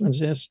judgments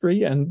in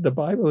history? And the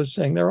Bible is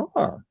saying there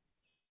are.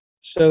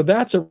 So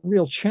that's a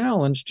real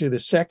challenge to the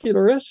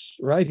secularist,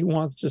 right? Who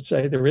wants to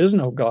say there is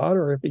no God,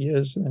 or if he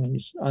is, then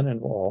he's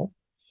uninvolved.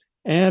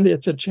 And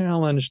it's a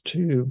challenge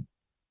to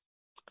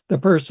the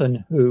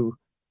person who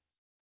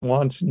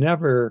wants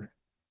never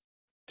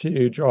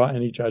to draw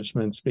any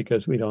judgments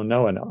because we don't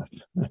know enough.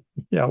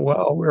 Yeah,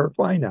 well, we're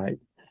finite,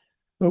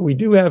 but we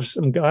do have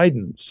some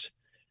guidance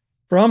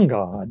from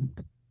God.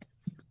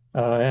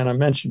 And I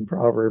mentioned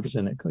Proverbs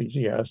and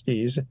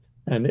Ecclesiastes,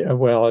 and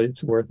well,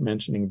 it's worth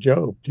mentioning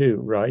Job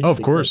too, right? Oh,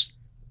 of course.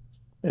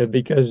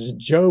 Because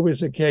Job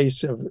is a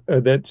case of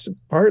that's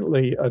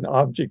partly an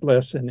object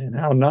lesson in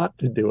how not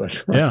to do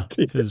it. Right? Yeah,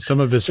 because some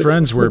of his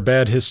friends were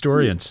bad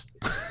historians.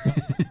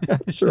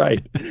 That's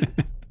right.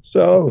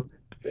 So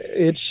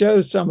it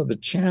shows some of the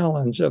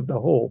challenge of the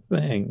whole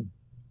thing.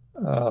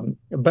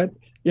 But,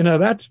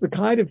 that's the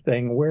kind of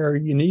thing where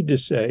you need to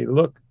say,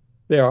 look,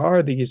 there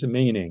are these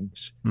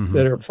meanings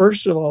that are,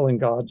 first of all, in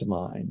God's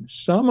mind,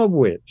 some of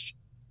which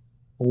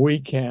we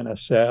can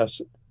assess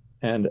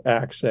and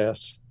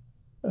access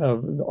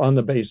on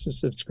the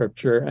basis of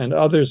Scripture, and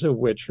others of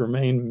which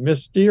remain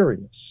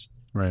mysterious.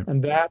 Right.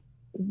 And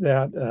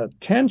that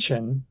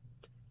tension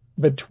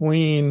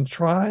between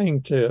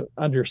trying to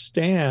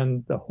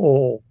understand the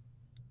whole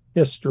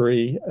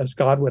history as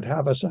God would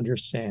have us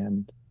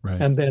understand,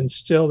 and then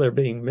still there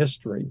being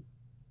mystery.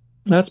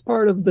 That's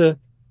part of the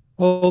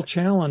whole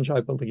challenge,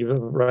 I believe,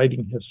 of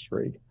writing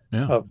history,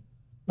 of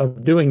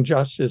doing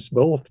justice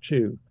both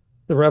to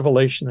the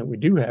revelation that we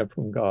do have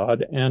from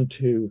God and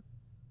to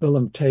the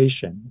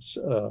limitations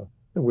that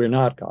we're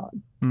not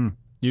God.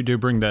 You do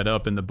bring that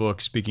up in the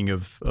book, speaking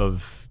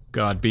of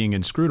God being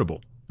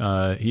inscrutable.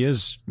 He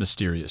is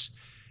mysterious,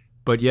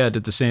 but yet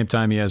at the same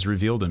time, he has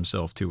revealed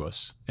himself to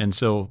us. And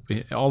so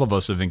all of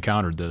us have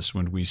encountered this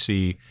when we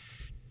see,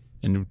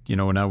 and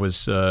when I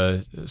was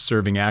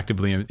serving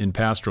actively in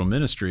pastoral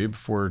ministry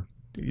before,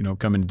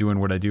 coming and doing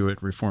what I do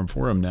at Reform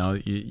Forum now,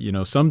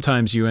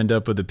 sometimes you end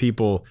up with the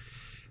people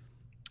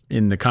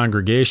in the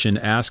congregation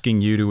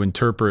asking you to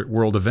interpret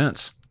world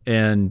events.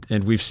 And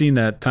we've seen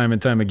that time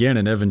and time again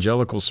in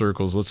evangelical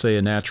circles. Let's say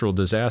a natural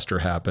disaster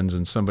happens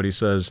and somebody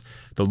says,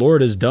 the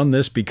Lord has done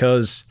this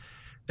because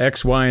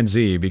X, Y, and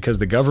Z, because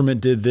the government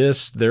did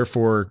this,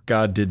 therefore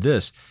God did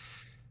this.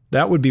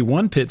 That would be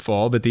one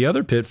pitfall, but the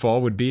other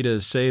pitfall would be to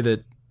say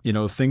that,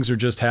 things are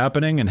just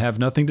happening and have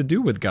nothing to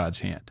do with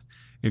God's hand.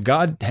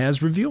 God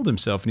has revealed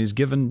himself, and he's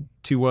given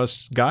to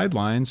us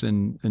guidelines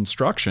and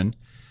instruction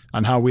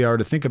on how we are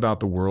to think about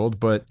the world,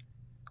 but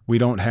we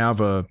don't have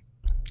a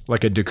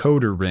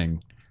decoder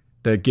ring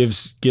that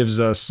gives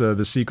us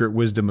the secret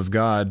wisdom of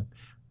God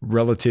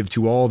relative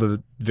to all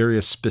the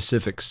various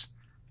specifics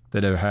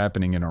that are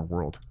happening in our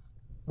world.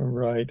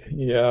 Right.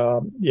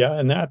 Yeah.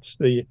 And that's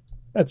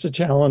a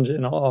challenge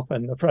and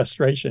often the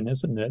frustration,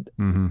 isn't it?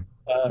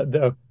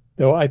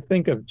 Though I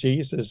think of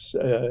Jesus'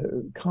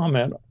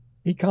 comment,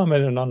 he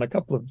commented on a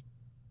couple of,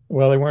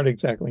 well, they weren't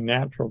exactly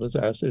natural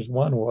disasters.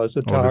 One was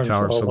the Tower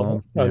of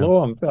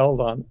Siloam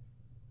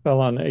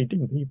fell on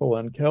 18 people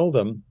and killed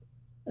them.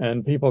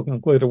 And people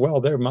concluded, well,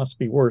 there must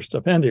be worse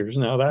offenders.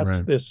 Now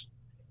that's this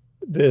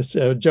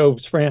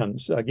Job's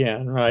friends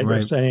again, right?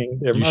 They're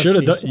saying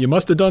you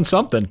must have done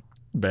something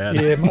bad.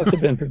 It must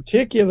have been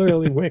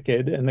particularly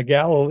wicked. And the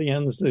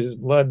Galileans, whose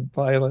blood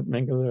Pilate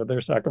mingled with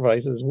their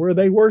sacrifices, were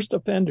they worst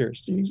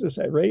offenders? Jesus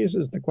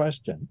raises the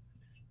question.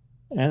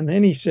 And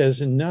then he says,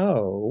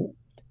 no,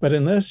 but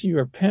unless you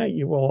repent,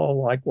 you will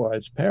all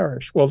likewise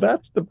perish. Well,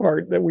 that's the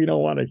part that we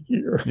don't want to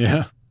hear.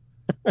 Yeah.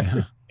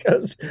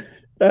 Because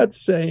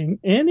that's saying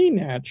any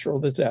natural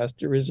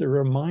disaster is a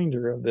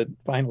reminder of the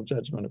final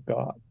judgment of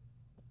God.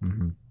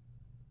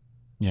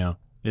 Yeah,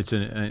 it's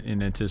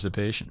in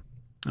anticipation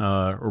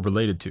or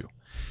related to.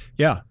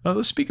 Yeah,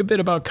 let's speak a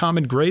bit about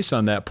common grace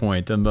on that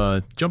point.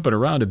 I'm jumping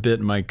around a bit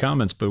in my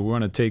comments, but we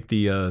want to take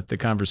the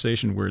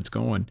conversation where it's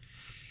going.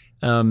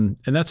 And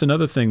that's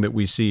another thing that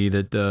we see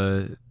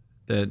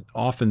that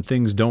often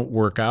things don't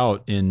work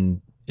out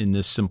in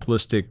this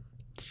simplistic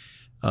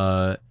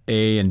A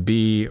and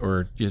B,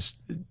 or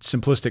just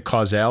simplistic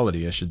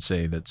causality, I should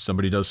say, that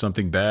somebody does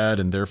something bad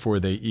and therefore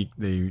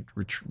they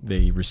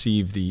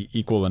receive the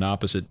equal and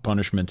opposite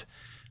punishment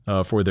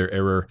for their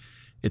error.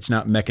 It's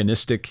not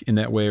mechanistic in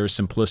that way or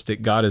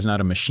simplistic. God is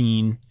not a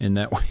machine in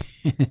that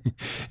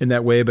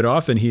way, but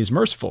often He is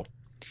merciful,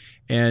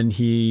 and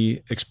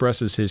He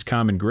expresses His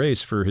common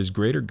grace for His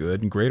greater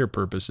good and greater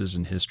purposes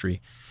in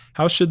history.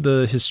 How should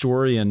the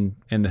historian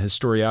and the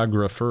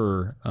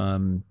historiographer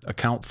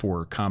account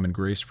for common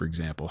grace, for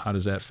example? How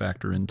does that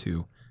factor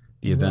into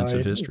the events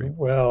of history?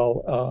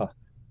 Well,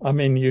 I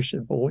mean, you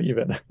should believe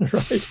it, right?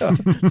 That's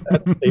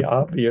the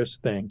obvious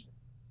thing.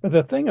 But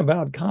the thing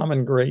about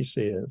common grace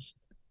is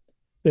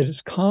that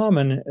it's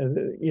common,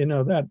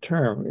 that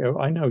term.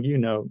 I know you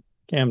know,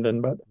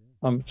 Camden, but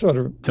I'm sort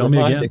of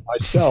reminding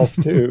myself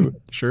too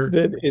Sure.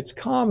 that it's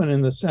common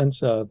in the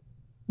sense of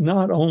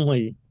not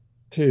only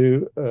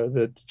to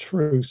the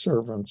true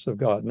servants of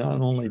God,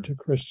 not only to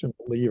Christian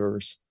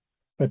believers,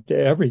 but to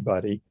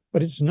everybody.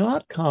 But it's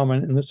not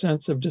common in the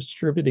sense of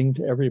distributing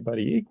to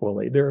everybody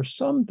equally. There are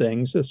some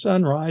things, the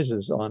sun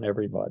rises on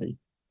everybody.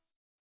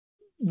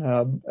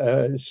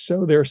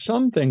 So there are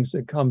some things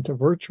that come to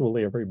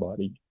virtually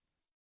everybody.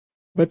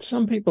 But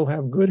some people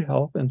have good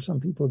health and some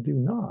people do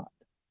not.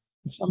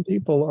 And some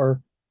people are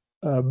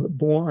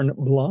born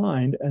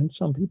blind and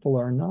some people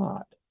are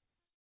not.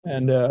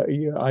 And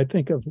I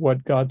think of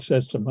what God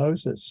says to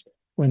Moses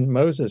when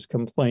Moses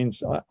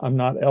complains, I'm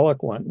not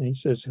eloquent. And He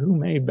says, who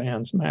made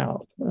man's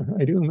mouth?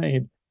 Right? Who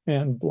made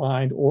man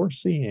blind or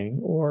seeing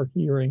or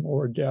hearing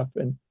or deaf?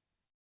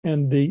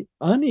 And the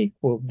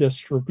unequal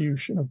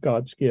distribution of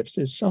God's gifts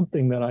is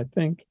something that I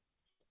think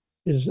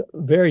is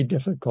very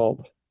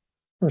difficult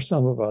for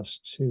some of us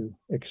to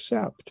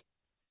accept.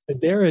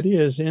 But there it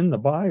is in the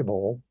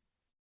Bible.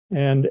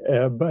 And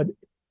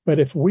but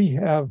if we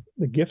have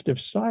the gift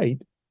of sight,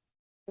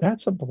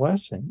 that's a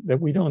blessing that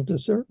we don't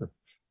deserve.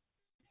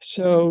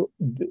 So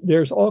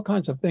there's all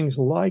kinds of things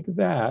like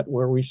that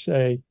where we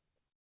say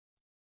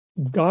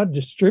God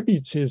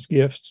distributes His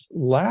gifts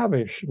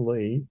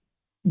lavishly,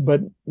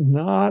 but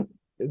not,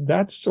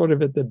 that's sort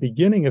of at the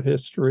beginning of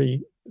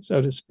history,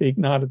 so to speak,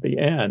 not at the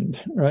end,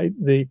 right?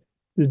 The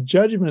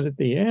judgment at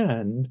the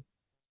end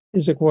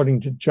is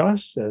according to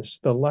justice.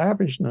 The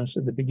lavishness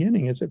at the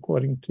beginning is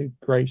according to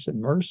grace and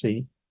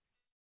mercy.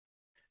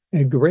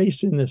 And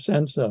grace in the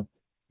sense of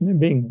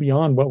being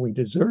beyond what we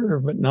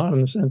deserve, but not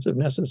in the sense of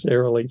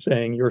necessarily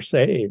saying you're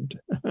saved,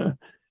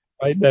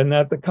 right? Then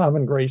that the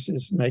common grace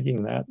is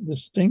making that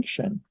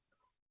distinction.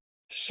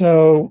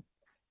 So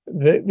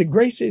the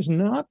grace is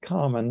not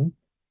common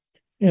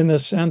in the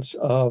sense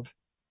of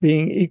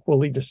being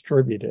equally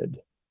distributed.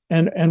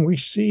 And we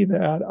see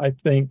that, I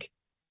think,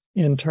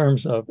 in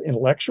terms of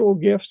intellectual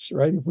gifts,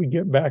 right? If we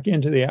get back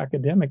into the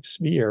academic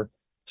sphere,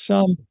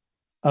 some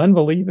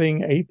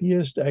unbelieving,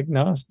 atheist,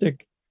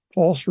 agnostic,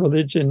 false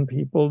religion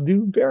people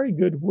do very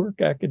good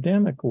work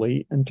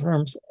academically in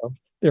terms of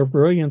their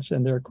brilliance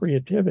and their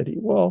creativity.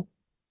 Well,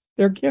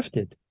 they're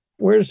gifted.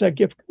 Where does that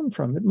gift come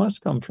from? It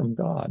must come from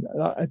God.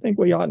 I think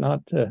we ought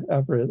not to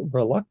have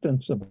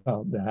reluctance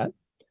about that.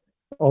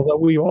 Although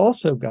we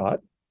also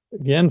got,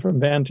 again, from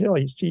Van Til,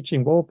 he's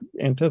teaching both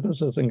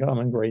antithesis and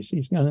common grace.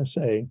 He's going to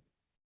say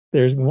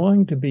there's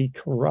going to be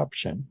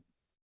corruption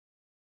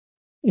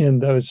in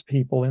those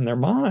people in their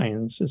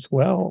minds as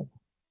well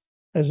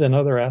as in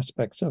other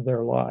aspects of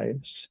their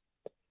lives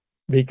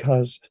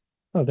because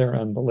of their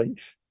unbelief.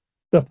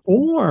 The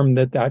form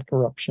that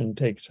corruption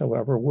takes,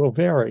 however, will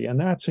vary. And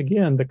that's,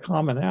 again, the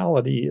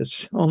commonality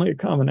is only a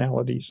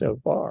commonality so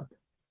far.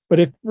 But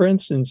if, for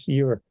instance,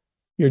 you're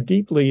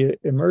deeply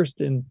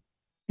immersed in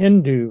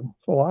Hindu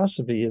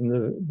philosophy, in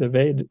the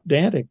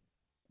Vedantic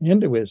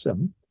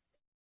Hinduism,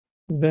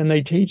 then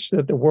they teach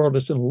that the world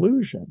is an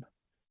illusion.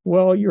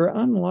 Well, you're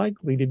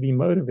unlikely to be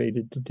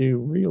motivated to do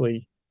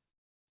really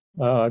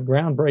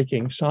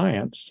groundbreaking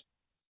science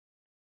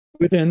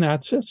within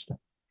that system.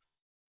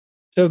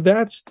 So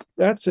that's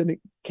a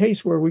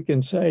case where we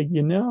can say,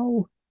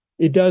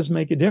 it does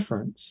make a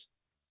difference.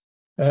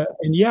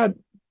 And yet,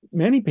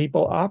 many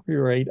people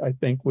operate, I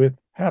think, with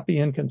happy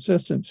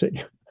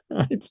inconsistency.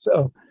 Right?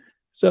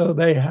 So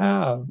they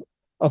have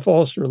a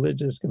false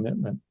religious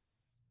commitment.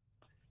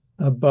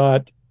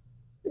 But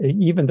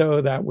even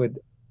though that would,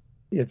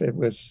 if it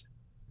was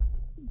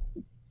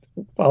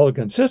followed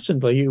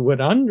consistently, you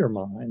would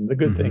undermine the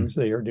good things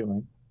they are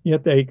doing.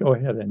 Yet they go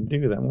ahead and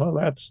do them. Well,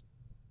 that's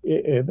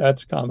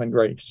common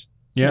grace.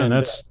 Yeah, and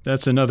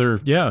that's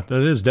another. Yeah,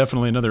 that is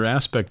definitely another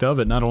aspect of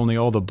it. Not only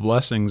all the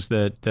blessings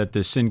that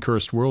the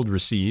sin-cursed world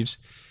receives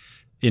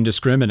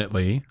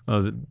indiscriminately,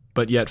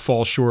 but yet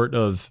fall short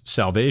of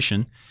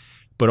salvation,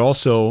 but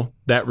also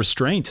that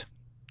restraint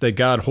that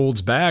God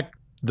holds back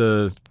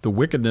the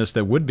wickedness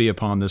that would be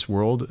upon this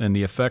world and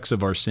the effects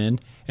of our sin,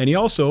 and He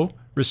also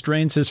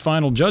restrains His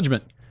final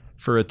judgment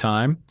for a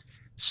time,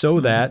 so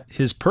that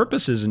His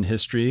purposes in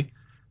history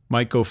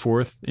might go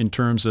forth in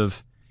terms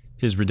of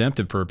His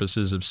redemptive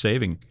purposes of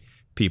saving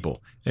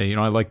people. I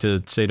like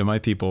to say to my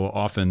people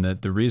often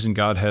that the reason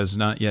God has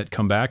not yet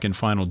come back in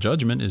final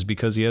judgment is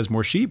because he has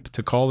more sheep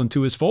to call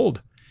into his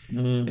fold.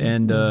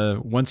 And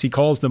once he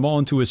calls them all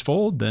into his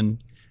fold, then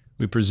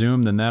we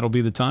presume then that'll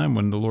be the time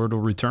when the Lord will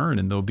return,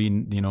 and there'll be,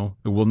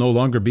 it will no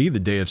longer be the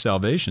day of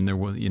salvation. There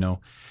will,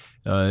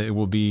 it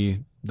will be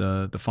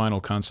the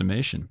final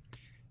consummation.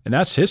 And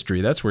that's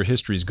history. That's where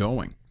history's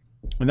going.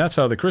 And that's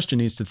how the Christian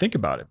needs to think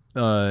about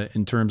it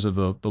in terms of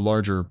the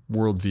larger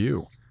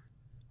worldview.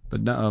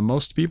 But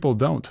most people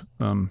don't.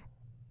 I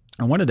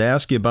wanted to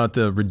ask you about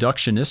the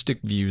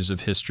reductionistic views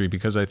of history,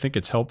 because I think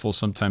it's helpful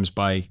sometimes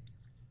by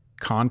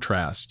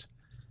contrast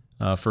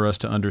for us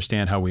to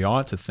understand how we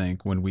ought to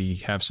think when we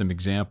have some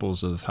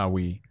examples of how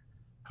we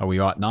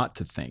ought not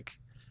to think.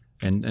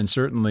 And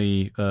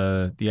certainly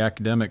the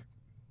academic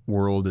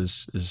world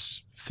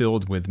is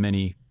filled with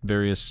many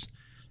various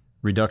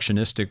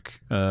reductionistic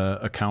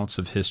accounts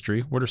of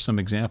history. What are some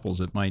examples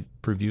that might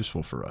prove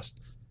useful for us?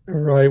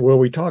 Right. Well,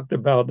 we talked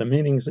about the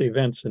meanings, the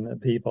events, and the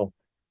people,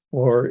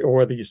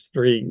 or these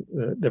three,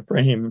 the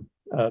frame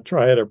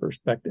triad of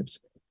perspectives.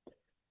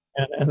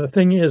 And the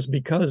thing is,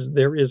 because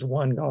there is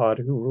one God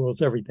who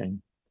rules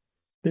everything,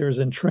 there's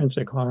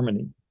intrinsic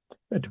harmony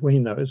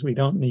between those. We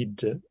don't need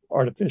to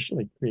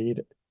artificially create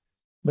it.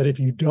 But if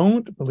you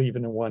don't believe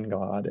in a one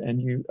God,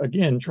 and you,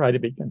 again, try to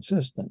be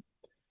consistent,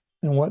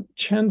 and what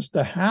tends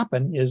to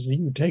happen is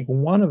you take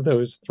one of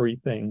those three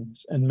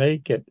things and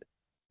make it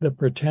the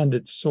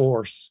pretended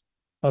source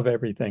of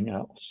everything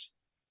else.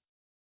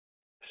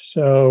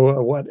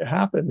 So what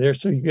happened there,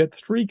 so you get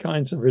three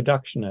kinds of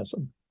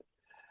reductionism.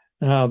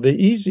 Now, the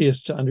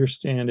easiest to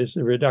understand is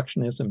the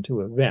reductionism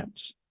to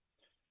events.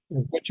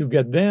 And what you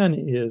get then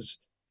is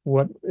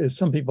what is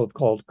some people have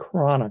called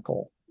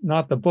chronicle,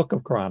 not the book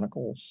of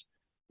Chronicles,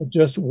 but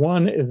just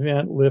one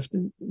event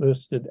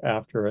listed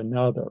after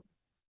another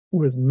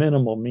with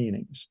minimal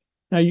meanings.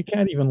 Now, you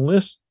can't even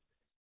list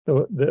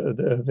the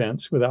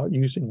events without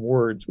using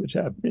words which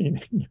have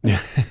meaning.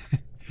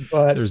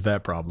 But there's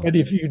that problem. But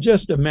if you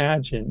just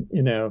imagine,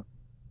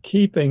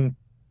 keeping,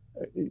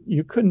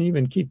 you couldn't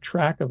even keep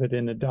track of it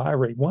in a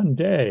diary. One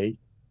day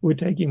would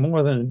take you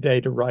more than a day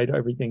to write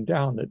everything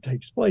down that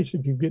takes place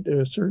if you get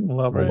to a certain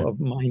level of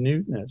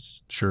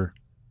minuteness. Sure.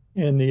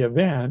 In the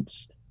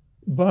events,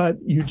 but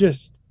you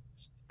just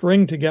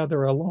string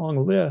together a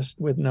long list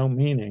with no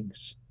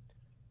meanings.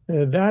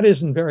 That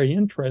isn't very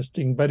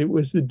interesting, but it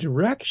was the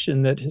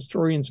direction that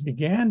historians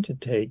began to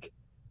take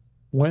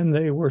when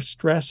they were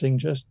stressing,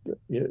 just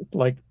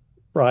like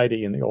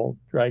Friday in the old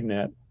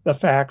Dragnet, the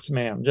facts,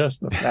 ma'am,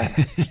 just the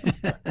facts.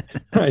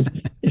 Right?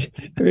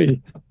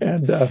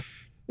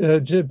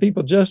 And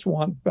people just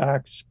want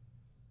facts,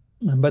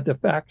 but the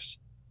facts,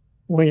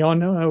 we all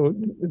know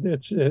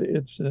it's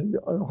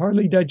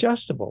hardly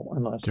digestible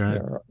unless there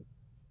are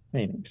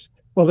meanings.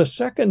 Well, the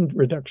second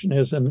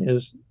reductionism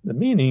is the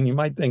meaning. You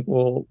might think,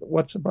 well,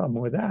 what's the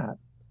problem with that?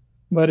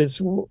 But it's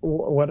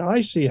what I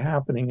see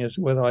happening is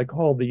what I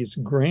call these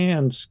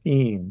grand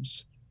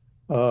schemes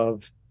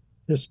of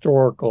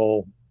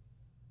historical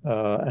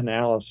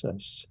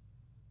analysis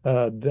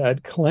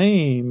that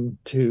claim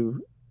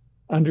to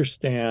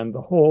understand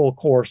the whole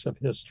course of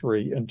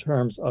history in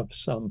terms of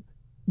some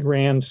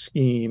grand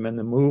scheme and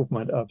the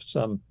movement of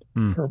some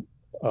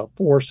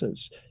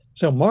forces.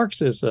 So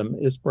Marxism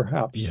is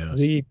perhaps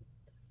the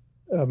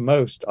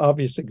most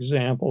obvious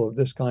example of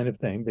this kind of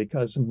thing,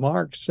 because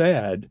Marx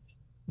said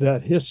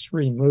that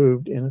history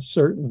moved in a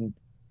certain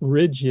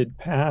rigid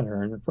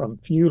pattern from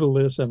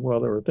feudalism.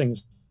 Well, there were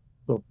things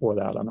before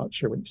that, I'm not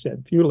sure what he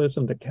said,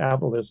 feudalism to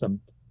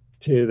capitalism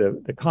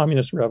to the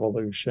communist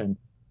revolution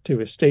to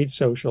estate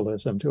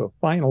socialism to a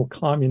final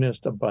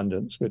communist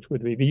abundance, which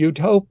would be the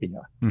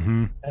utopia.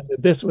 And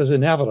that this was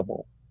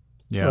inevitable.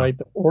 Right?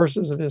 The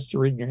forces of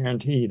history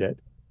guaranteed it.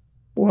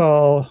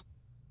 Well,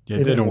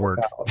 it didn't work.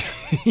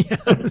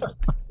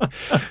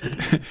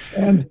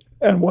 And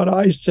what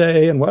I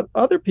say, and what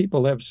other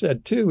people have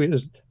said too,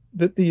 is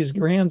that these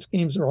grand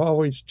schemes are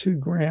always too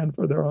grand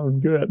for their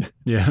own good.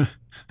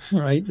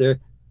 Right?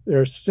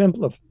 They're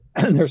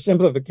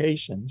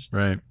simplifications.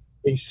 Right.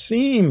 They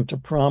seem to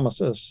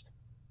promise us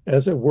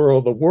as a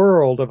world, the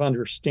world of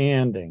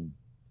understanding,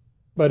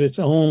 but it's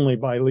only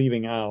by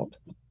leaving out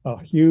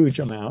a huge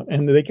amount,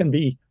 and they can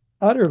be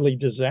utterly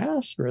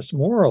disastrous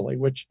morally,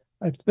 which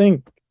I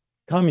think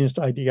communist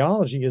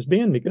ideology has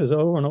been, because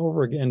over and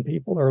over again,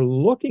 people are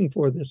looking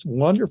for this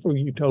wonderful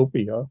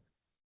utopia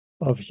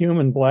of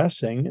human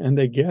blessing, and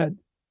they get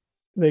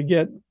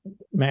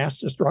mass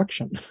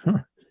destruction.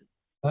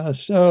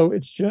 So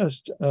it's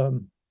just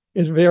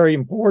it's very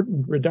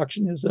important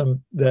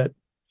reductionism that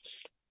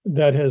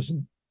has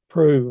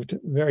proved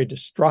very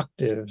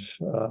destructive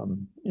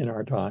in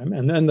our time.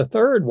 And then the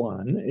third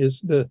one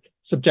is the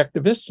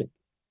subjectivistic,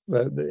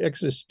 the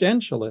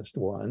existentialist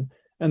one.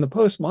 And the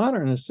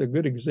postmodernists are a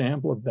good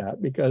example of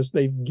that, because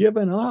they've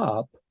given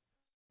up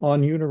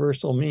on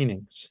universal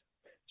meanings.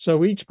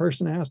 So each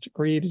person has to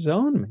create his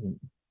own meaning.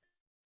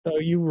 So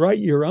you write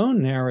your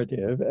own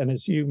narrative, and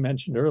as you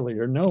mentioned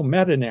earlier, no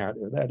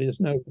meta-narrative, that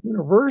is, no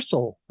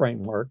universal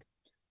framework,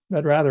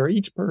 but rather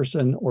each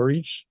person or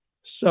each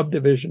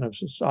subdivision of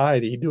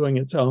society doing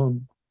its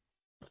own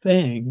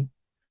thing.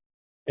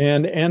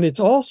 And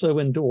it's also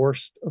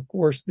endorsed, of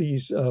course,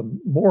 these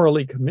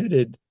morally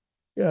committed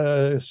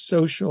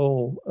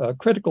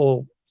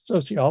critical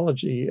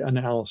sociology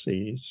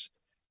analyses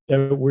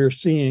that we're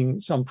seeing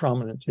some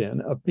prominence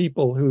in, of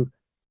people who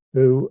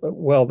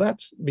well,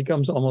 that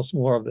becomes almost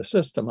more of the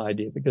system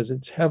idea because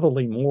it's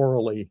heavily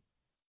morally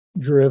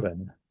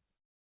driven,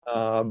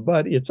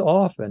 but it's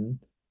often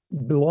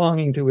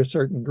belonging to a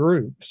certain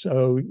group.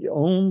 So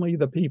only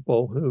the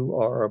people who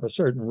are of a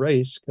certain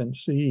race can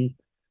see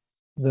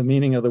the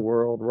meaning of the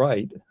world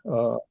right,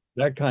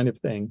 that kind of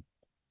thing.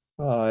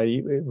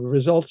 It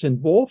results in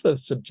both a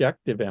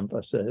subjective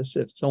emphasis,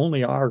 it's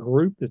only our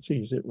group that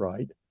sees it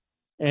right,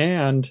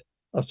 and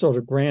a sort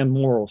of grand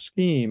moral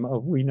scheme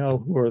of we know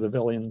who are the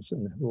villains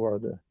and who are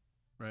the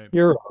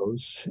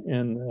heroes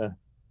in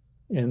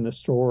the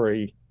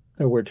story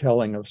that we're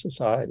telling of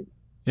society.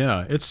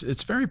 Yeah,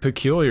 it's very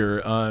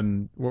peculiar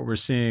what we're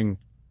seeing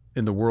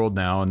in the world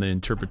now and the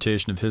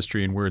interpretation of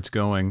history and where it's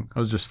going. I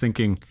was just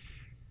thinking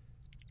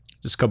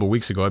just a couple of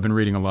weeks ago, I've been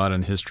reading a lot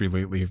on history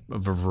lately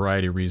of a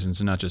variety of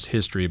reasons, and not just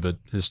history, but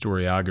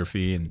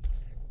historiography and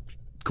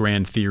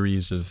grand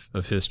theories of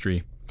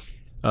history.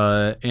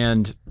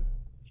 And,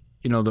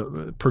 you know,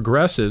 the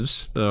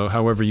progressives,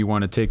 however you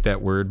want to take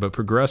that word, but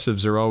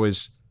progressives are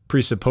always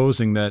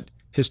presupposing that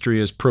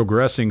history is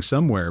progressing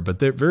somewhere, but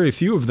very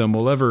few of them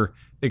will ever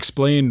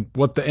explain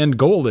what the end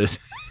goal is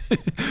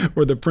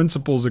or the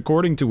principles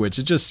according to which.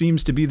 It just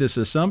seems to be this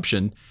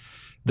assumption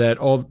that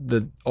all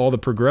the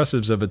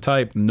progressives of a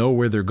type know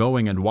where they're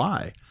going and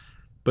why,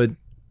 but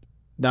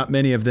not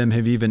many of them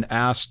have even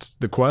asked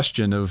the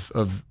question of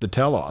the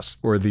telos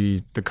or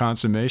the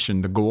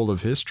consummation, the goal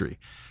of history.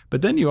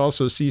 But then you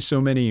also see so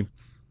many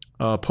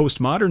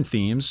postmodern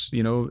themes.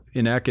 You know,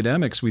 in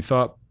academics, we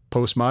thought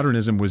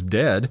postmodernism was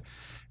dead,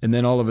 and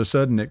then all of a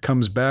sudden it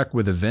comes back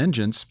with a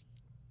vengeance.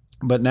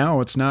 But now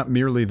it's not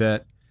merely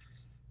that,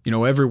 you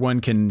know, everyone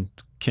can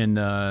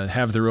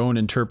have their own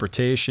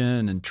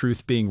interpretation, and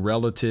truth being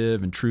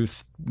relative, and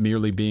truth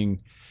merely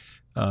being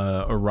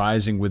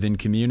arising within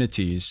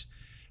communities.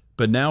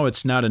 But now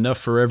it's not enough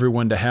for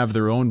everyone to have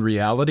their own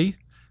reality,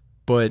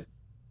 but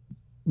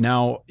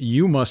now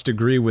you must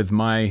agree with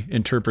my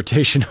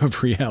interpretation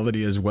of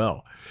reality as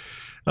well.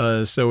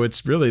 So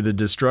it's really the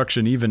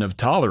destruction even of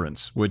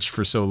tolerance, which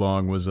for so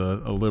long was a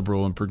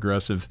liberal and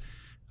progressive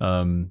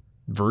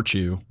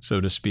virtue,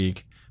 so to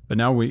speak. But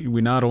now we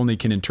not only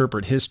can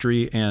interpret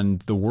history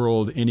and the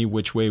world any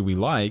which way we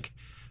like,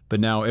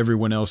 but now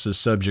everyone else is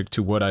subject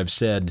to what I've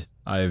said,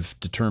 I've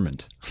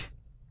determined.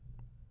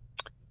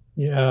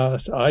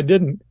 Yes, I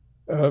didn't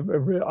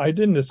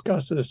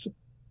discuss this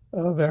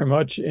very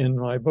much in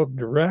my book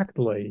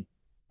directly,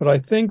 but I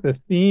think the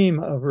theme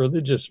of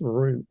religious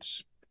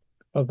roots,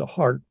 of the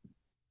heart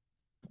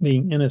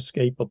being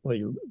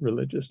inescapably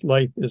religious,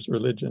 life is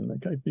religion, the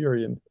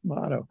Kuyperian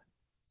motto,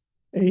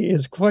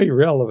 is quite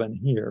relevant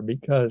here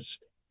because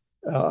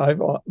I've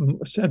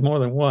said more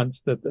than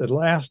once that the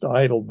last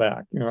idol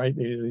back, right?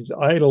 These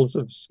idols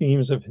of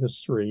schemes of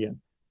history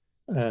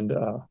and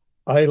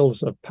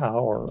idols of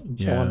power and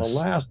so on. The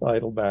last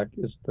idol back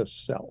is the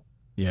self.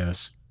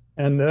 Yes.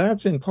 And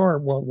that's in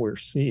part what we're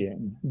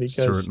seeing, because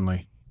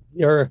certainly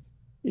you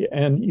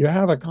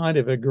have a kind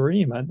of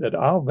agreement that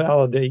I'll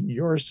validate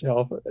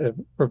yourself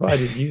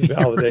provided you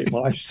validate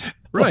myself.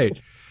 Right.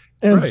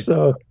 And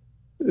so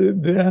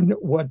then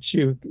what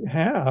you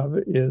have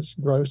is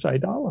gross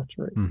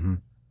idolatry. Mm-hmm.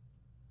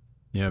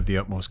 Yeah, of the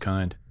utmost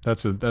kind.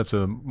 That's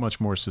a much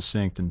more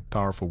succinct and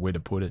powerful way to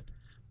put it.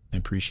 I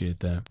appreciate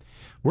that.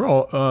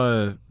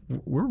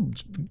 We're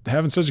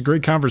having such a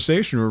great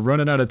conversation. We're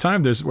running out of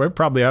time. We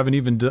probably haven't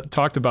even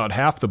talked about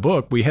half the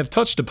book. We have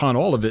touched upon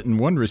all of it in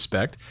one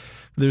respect.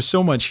 There's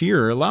so much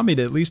here. Allow me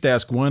to at least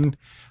ask one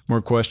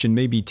more question,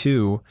 maybe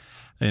two,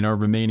 in our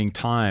remaining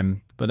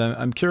time. But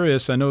I'm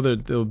curious. I know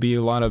that there'll be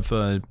a lot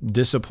of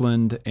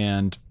disciplined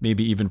and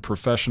maybe even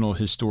professional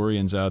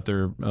historians out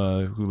there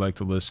who like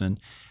to listen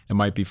and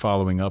might be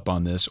following up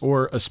on this,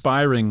 or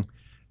aspiring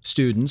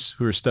students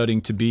who are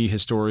studying to be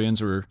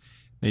historians, or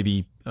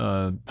maybe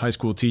high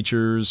school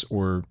teachers,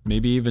 or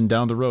maybe even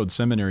down the road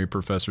seminary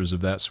professors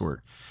of that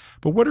sort.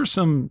 But what are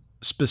some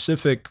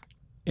specific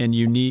and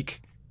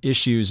unique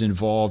issues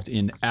involved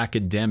in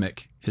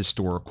academic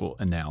historical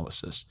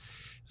analysis?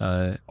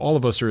 All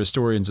of us are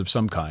historians of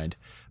some kind,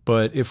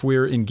 but if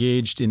we're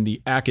engaged in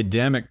the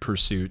academic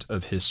pursuit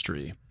of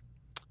history,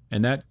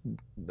 and that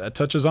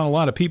touches on a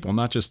lot of people,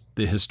 not just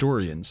the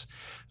historians,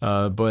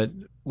 but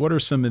what are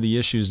some of the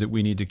issues that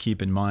we need to keep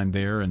in mind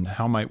there, and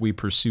how might we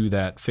pursue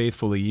that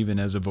faithfully even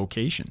as a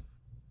vocation?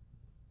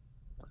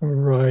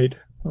 Right.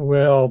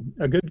 Well,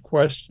 a good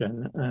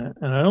question,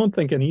 and I don't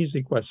think an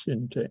easy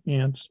question to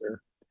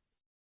answer,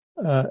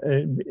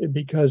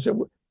 because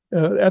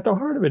at the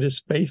heart of it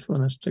is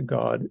faithfulness to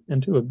God,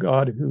 and to a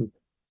God who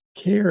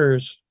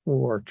cares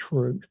for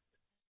truth.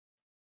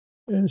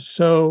 And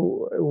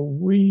so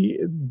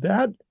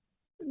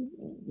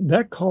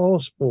that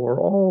calls for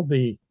all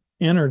the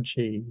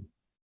energy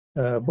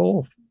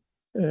both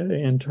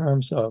in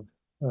terms of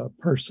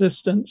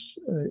persistence.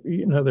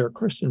 There are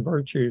Christian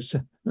virtues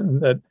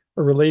that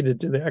are related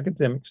to the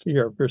academic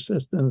sphere of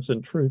persistence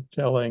and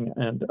truth-telling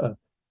and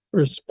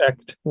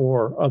respect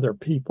for other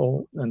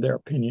people and their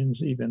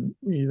opinions, even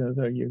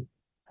though you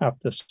have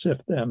to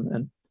sift them,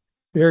 and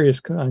various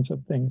kinds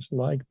of things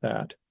like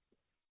that.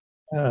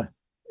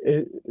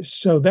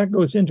 So that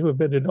goes into it,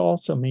 but it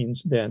also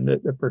means then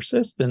that the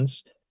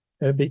persistence,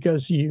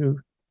 because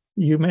you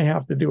may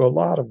have to do a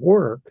lot of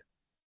work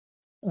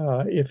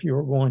if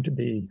you're going to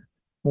be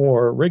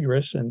more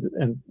rigorous, and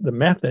the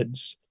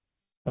methods,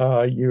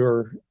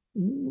 you're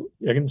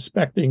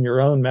inspecting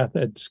your own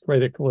methods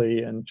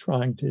critically and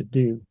trying to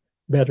do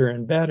better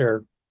and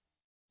better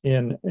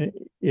in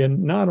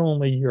not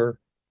only your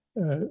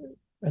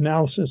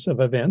analysis of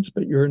events,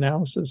 but your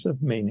analysis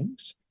of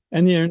meanings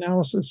and your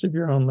analysis of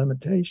your own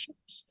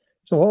limitations.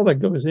 So all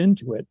that goes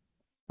into it.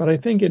 But I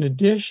think in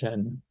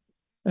addition,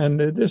 and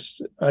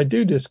this, I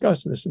do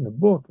discuss this in the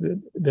book,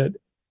 that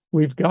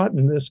we've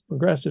gotten this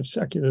progressive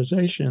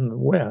secularization in the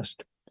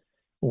West,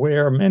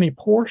 where many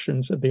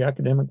portions of the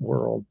academic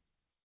world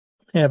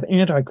have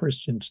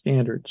anti-Christian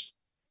standards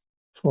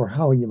for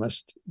how you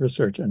must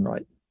research and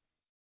write.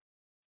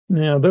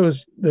 Now,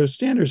 those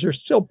standards are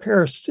still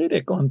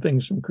parasitic on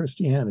things from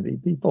Christianity.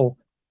 People,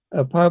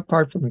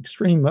 apart from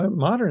extreme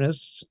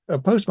modernists,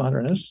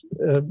 postmodernists,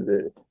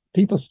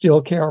 people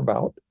still care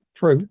about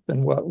truth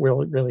and what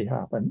really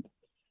happened.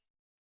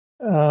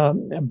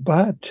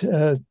 But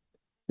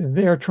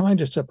they're trying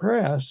to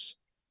suppress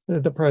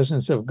the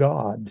presence of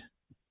God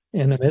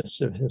in the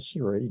midst of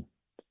history,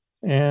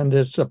 and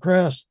has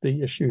suppressed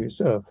the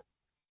issues of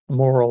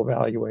moral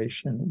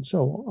evaluation and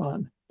so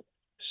on.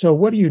 So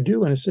what do you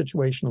do in a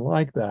situation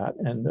like that?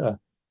 And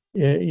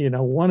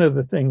one of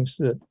the things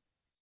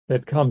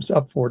that comes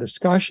up for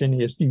discussion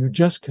is, do you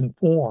just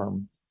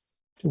conform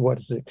to what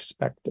is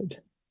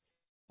expected?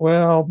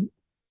 Well,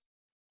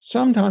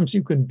 sometimes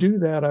you can do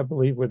that, I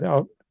believe,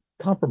 without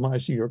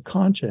compromising your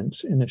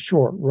conscience in the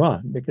short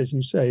run, because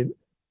you say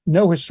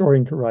no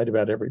historian can write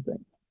about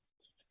everything.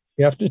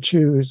 You have to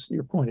choose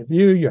your point of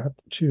view. You have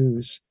to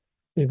choose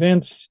the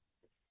events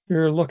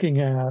you're looking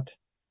at.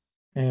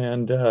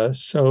 And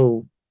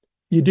so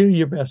you do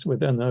your best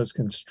within those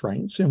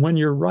constraints. And when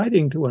you're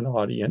writing to an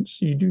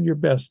audience, you do your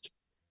best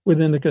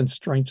within the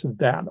constraints of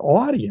that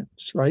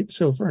audience, right?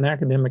 So for an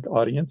academic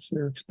audience,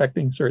 they're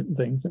expecting certain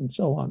things and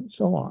so on and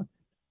so on.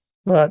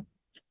 But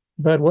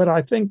what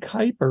I think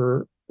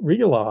Kuyper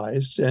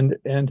realized, and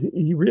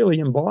he really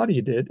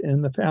embodied it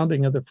in the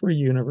founding of the Free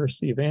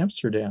University of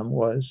Amsterdam,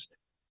 was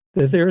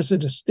that there's a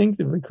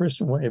distinctively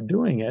Christian way of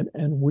doing it,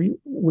 and we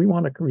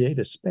want to create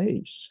a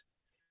space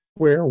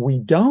where we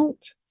don't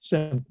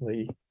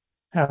simply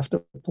have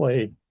to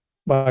play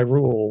by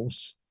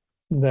rules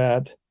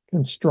that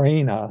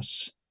constrain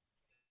us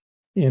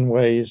in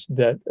ways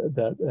that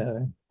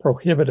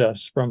prohibit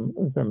us from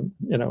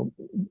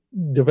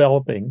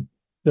developing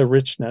the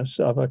richness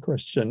of a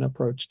Christian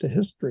approach to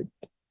history.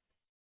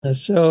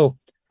 So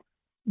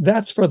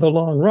that's for the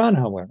long run,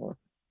 however.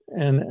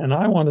 And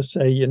I want to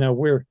say,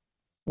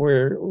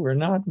 we're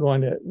not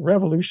going to,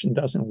 revolution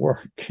doesn't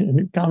work.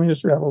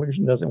 Communist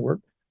revolution doesn't work.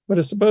 But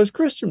a supposed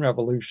Christian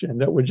revolution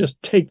that would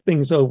just take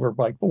things over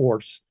by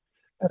force,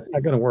 that's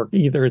not going to work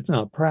either. It's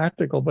not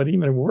practical, but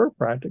even if it were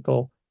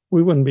practical,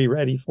 we wouldn't be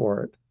ready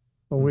for it.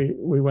 We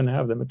wouldn't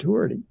have the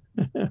maturity.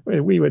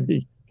 We would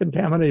be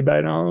contaminated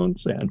by our own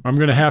sins. I'm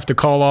going to have to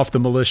call off the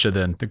militia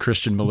then, the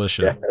Christian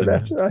militia. Yeah,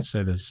 that's right.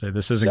 Say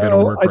this isn't going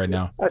to work right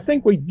now. I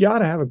think we've got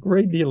to have a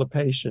great deal of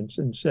patience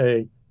and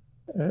say,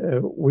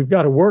 we've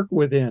got to work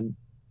within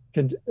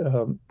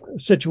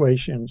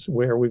situations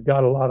where we've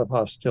got a lot of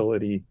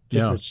hostility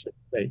to Christian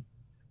faith.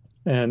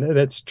 And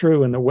that's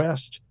true in the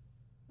West.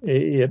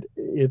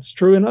 It's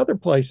true in other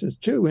places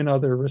too, in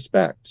other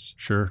respects.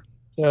 Sure.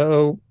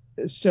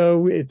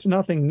 So it's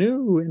nothing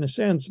new in a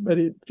sense, but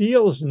it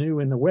feels new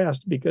in the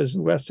West because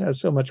the West has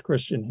so much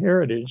Christian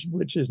heritage,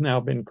 which has now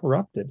been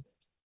corrupted.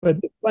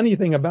 But the funny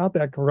thing about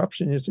that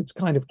corruption is it's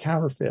kind of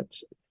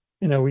counterfeits.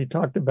 We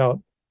talked about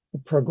the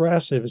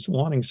progressives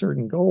wanting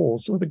certain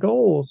goals. So the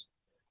goals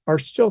are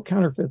still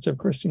counterfeits of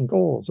Christian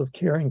goals, of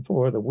caring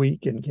for the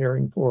weak and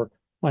caring for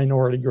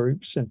minority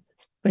groups and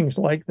things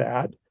like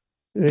that.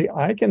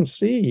 I can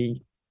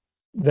see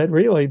that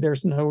really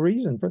there's no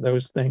reason for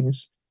those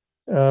things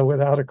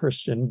without a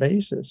Christian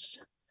basis,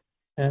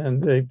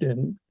 and they've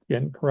been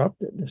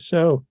corrupted.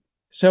 So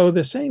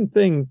the same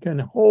thing can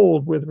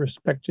hold with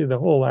respect to the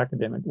whole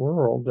academic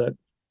world, that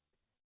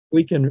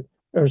we can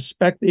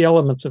respect the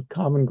elements of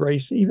common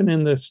grace even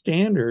in the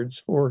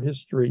standards for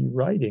history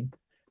writing.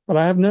 But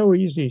I have no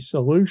easy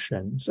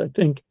solutions. I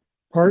think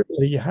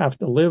partly you have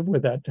to live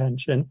with that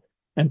tension.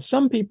 And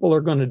some people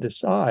are going to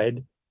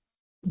decide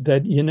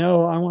that,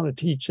 I want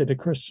to teach at a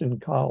Christian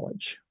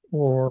college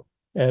or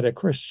at a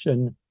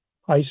Christian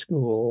high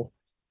school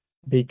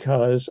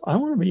because I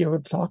want to be able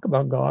to talk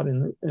about God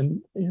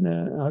in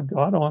a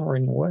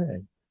God-honoring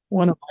way.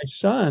 One of my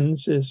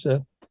sons is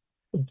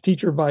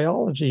teacher of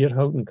biology at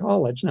Houghton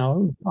College. Now,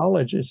 Houghton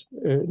College is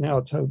now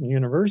it's Houghton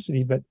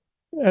University, but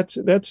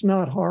that's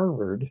not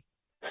Harvard.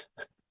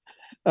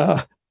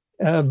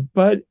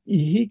 But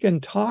he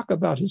can talk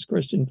about his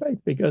Christian faith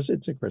because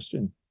it's a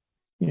Christian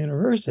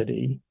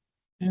university,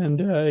 and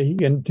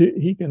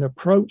he can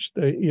approach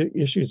the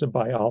issues of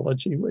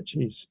biology, which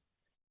he's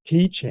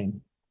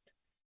teaching,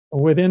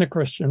 within a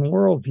Christian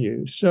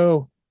worldview.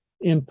 So,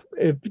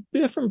 if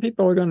different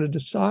people are going to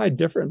decide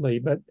differently,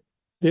 but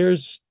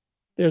there's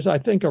I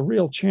think a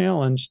real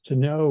challenge to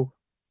know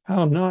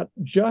how not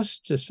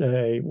just to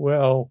say,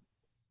 well,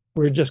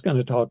 we're just going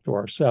to talk to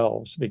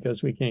ourselves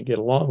because we can't get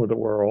along with the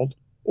world,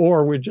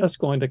 or we're just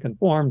going to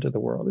conform to the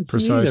world. It's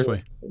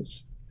precisely.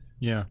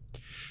 Yeah.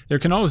 There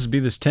can always be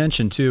this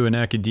tension too in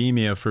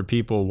academia for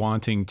people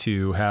wanting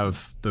to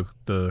have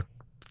the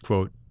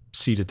quote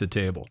seat at the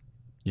table.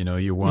 You know,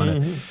 you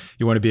want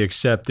to be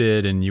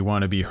accepted and you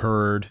want to be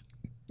heard.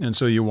 And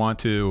so you want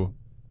to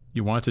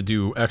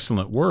do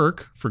excellent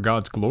work for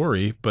God's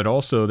glory, but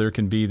also there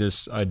can be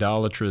this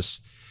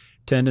idolatrous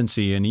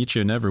tendency in each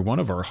and every one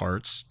of our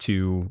hearts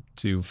to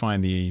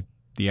find the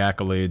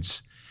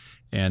accolades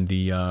and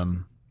the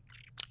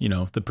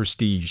the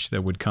prestige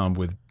that would come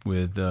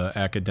with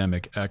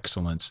academic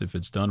excellence if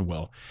it's done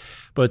well.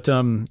 But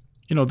the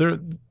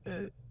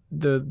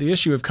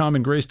issue of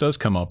common grace does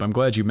come up. I'm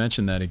glad you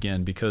mentioned that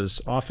again,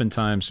 because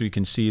oftentimes we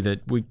can see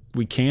that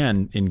we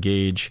can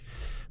engage,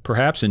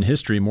 perhaps in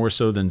history more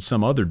so than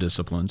some other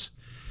disciplines,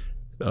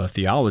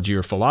 theology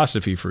or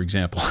philosophy, for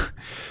example.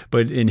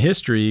 But in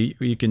history,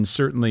 you can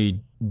certainly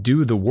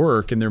do the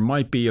work, and there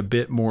might be a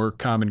bit more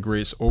common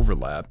grace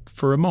overlap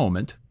for a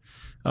moment.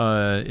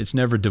 It's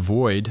never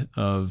devoid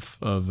of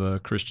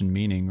Christian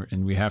meaning,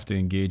 and we have to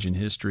engage in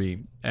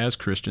history as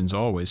Christians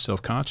always,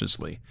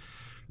 self-consciously.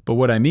 But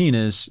what I mean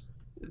is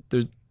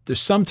there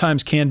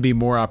sometimes can be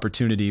more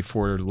opportunity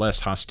for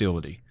less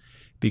hostility,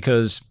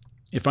 because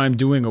if I'm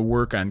doing a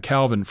work on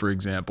Calvin, for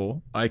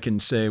example, I can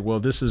say, well,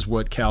 this is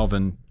what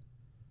Calvin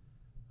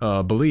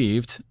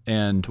believed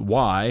and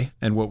why,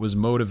 and what was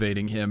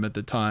motivating him at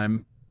the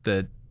time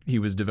that he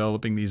was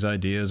developing these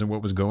ideas and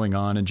what was going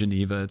on in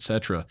Geneva,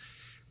 etc.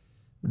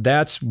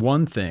 That's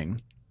one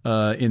thing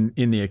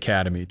in the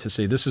academy, to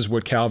say this is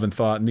what Calvin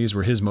thought and these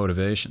were his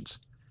motivations,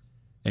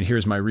 and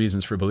here's my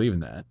reasons for believing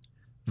that,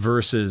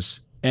 versus,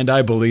 and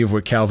I believe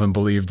what Calvin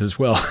believed as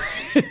well,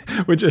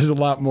 which is a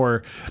lot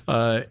more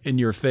in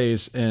your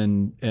face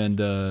and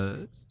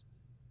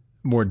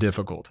more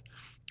difficult.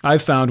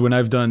 I've found when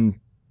I've done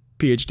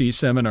PhD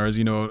seminars,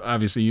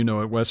 obviously,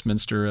 at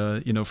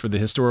Westminster, for the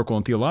historical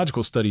and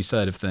theological study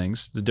side of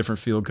things, the different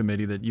field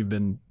committee that you've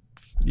been,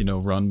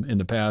 run in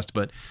the past,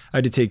 but I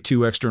had to take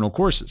 2 external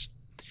courses.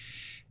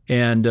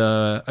 And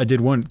I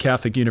did one at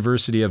Catholic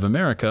University of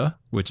America,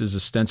 which is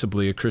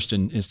ostensibly a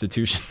Christian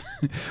institution,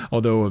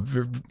 although,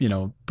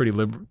 pretty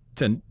liberal,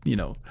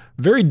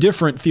 very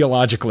different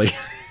theologically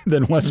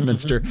than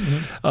Westminster.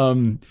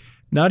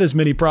 Not as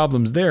many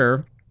problems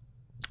there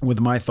with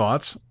my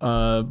thoughts.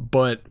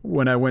 But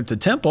when I went to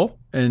Temple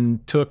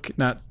and took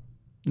not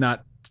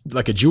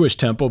like a Jewish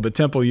temple, but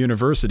Temple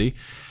University,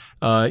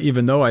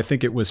 even though I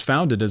think it was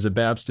founded as a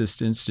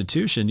Baptist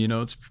institution,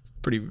 it's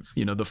pretty,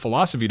 the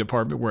philosophy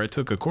department where I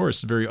took a course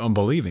is very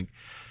unbelieving.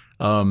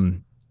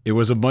 It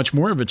was a much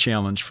more of a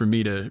challenge for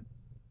me to,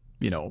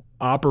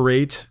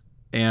 operate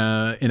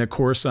in a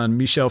course on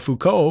Michel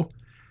Foucault.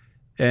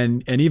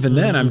 And even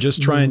then, I'm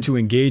just trying to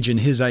engage in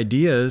his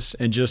ideas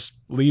and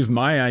just leave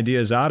my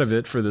ideas out of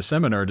it for the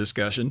seminar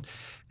discussion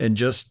and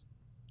just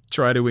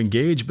try to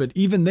engage. But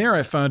even there,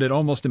 I found it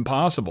almost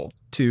impossible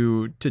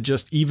to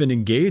just even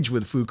engage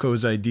with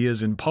Foucault's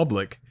ideas in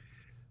public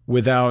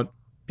without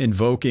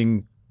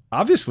invoking,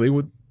 obviously,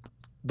 with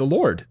the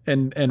Lord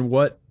and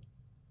the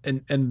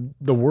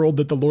world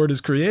that the Lord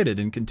has created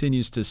and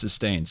continues to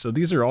sustain. So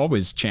these are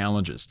always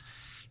challenges.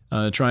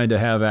 Trying to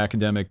have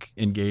academic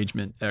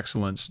engagement,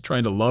 excellence,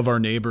 trying to love our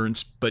neighbor,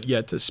 but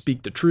yet to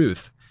speak the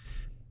truth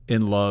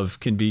in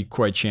love can be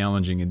quite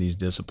challenging in these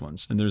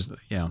disciplines. And it's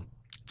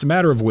a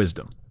matter of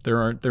wisdom. There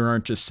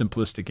aren't just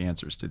simplistic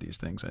answers to these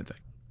things, I think.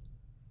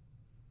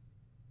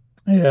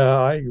 Yeah,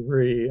 I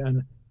agree.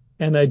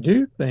 And I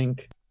do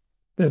think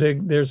that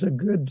there's a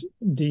good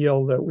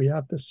deal that we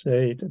have to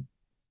say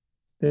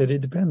that it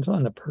depends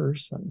on the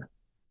person.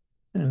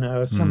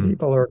 And some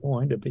people are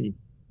going to be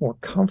more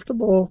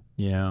comfortable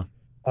in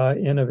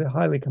a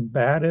highly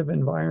combative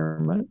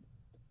environment,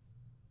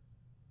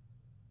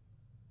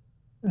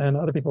 and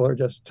other people are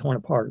just torn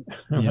apart.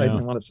 Right?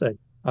 And want to say,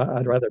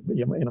 I'd rather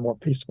be in a more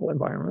peaceful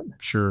environment.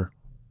 Sure.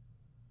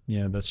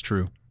 Yeah, that's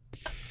true.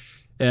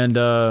 And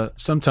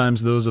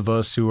sometimes those of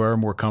us who are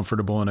more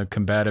comfortable in a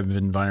combative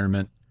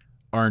environment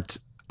aren't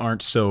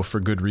so for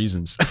good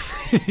reasons.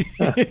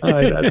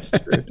 That's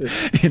true too.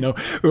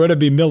 We want to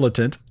be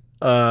militant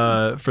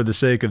for the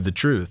sake of the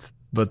truth.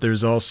 But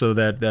there's also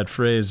that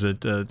phrase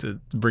that to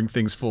bring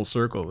things full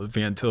circle, that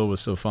Van Til was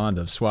so fond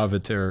of: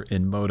 suaviter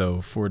in modo,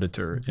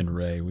 fortiter in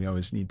re. We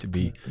always need to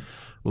be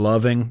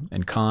loving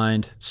and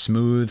kind,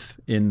 smooth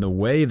in the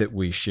way that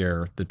we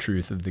share the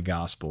truth of the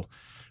gospel,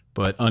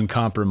 but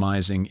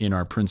uncompromising in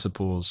our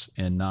principles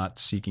and not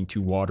seeking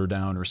to water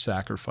down or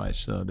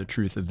sacrifice the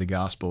truth of the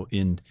gospel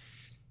in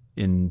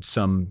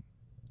some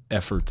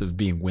effort of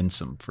being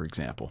winsome, for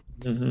example.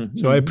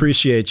 So I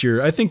appreciate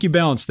I think you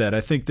balanced that.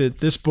 I think that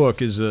this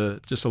book is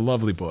just a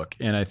lovely book,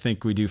 and I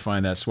think we do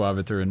find that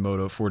suaviter in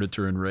modo,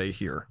 fortiter in re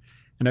here.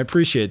 And I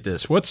appreciate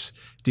this.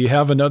 Do you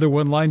have another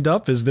one lined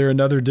up? Is there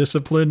another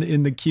discipline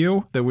in the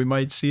queue that we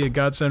might see a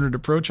God-centered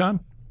approach on?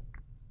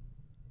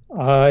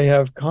 I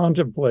have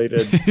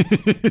contemplated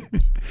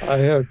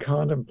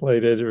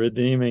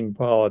redeeming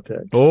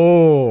politics.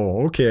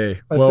 Oh,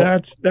 okay. But well,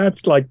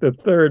 that's like the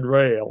third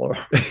rail.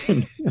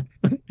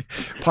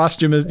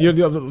 Posthumous.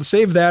 You'll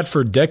save that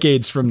for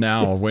decades from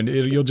now when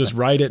you'll just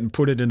write it and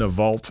put it in a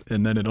vault,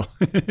 and then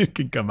it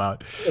can come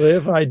out.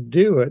 If I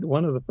do it,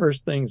 one of the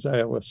first things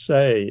I will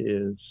say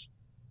is,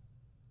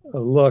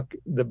 look,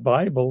 the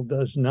Bible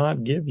does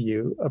not give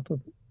you a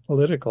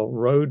political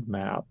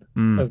roadmap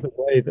of the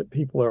way that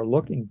people are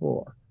looking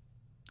for.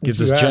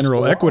 Gives us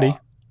general equity,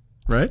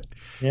 right?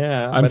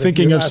 Yeah. I'm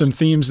thinking of some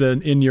themes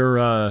that in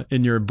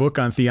your book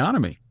on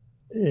theonomy.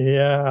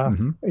 Yeah.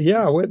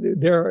 Yeah.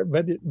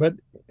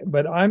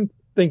 But I'm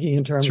thinking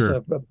in terms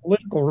of a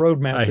political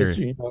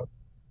roadmap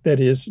that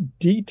is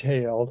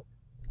detailed,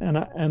 and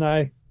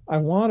I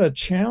want to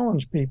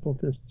challenge people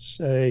to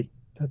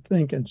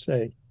think and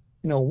say,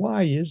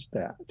 why is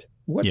that?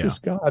 What does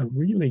God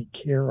really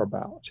care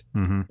about?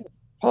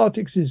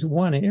 Politics is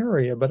one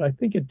area, but I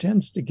think it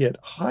tends to get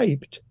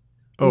hyped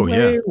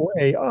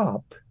way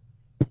up.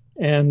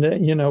 And,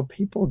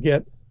 people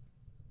get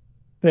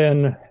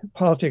then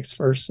politics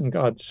first and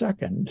God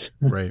second.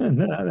 Right.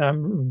 And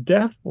I'm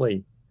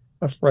deathly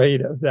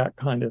afraid of that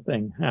kind of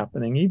thing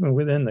happening, even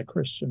within the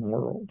Christian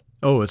world.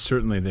 Oh, it's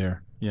certainly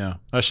there. Yeah,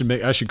 I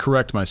should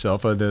correct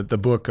myself. The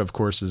book, of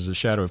course, is The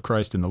Shadow of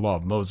Christ in the Law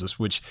of Moses,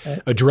 which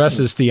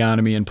addresses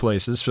theonomy in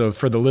places. So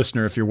for the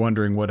listener, if you're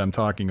wondering what I'm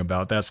talking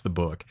about, that's the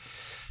book.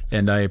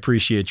 And I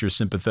appreciate your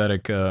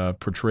sympathetic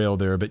portrayal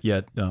there, but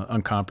yet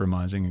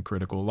uncompromising and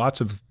critical.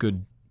 Lots of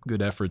good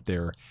effort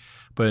there.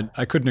 But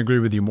I couldn't agree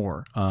with you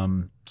more.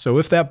 So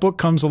if that book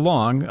comes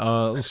along,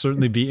 I'll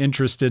certainly be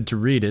interested to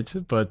read it,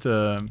 but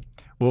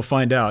we'll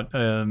find out.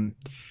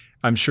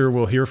 I'm sure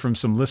we'll hear from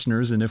some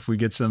listeners, and if we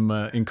get some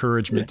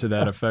encouragement to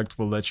that effect,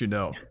 we'll let you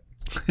know.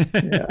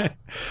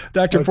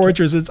 Dr.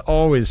 Poythress, it's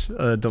always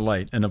a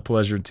delight and a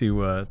pleasure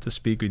to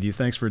speak with you.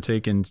 Thanks for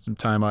taking some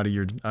time out of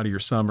your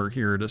summer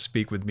here to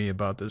speak with me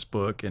about this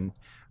book, and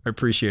I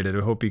appreciate it. I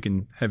hope you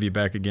can have you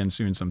back again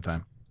soon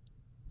sometime.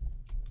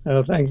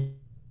 Thank you.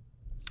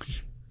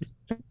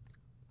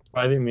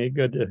 Inviting me.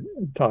 Good to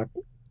talk.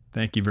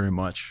 Thank you very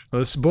much.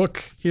 Well, this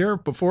book here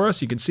before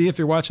us, you can see if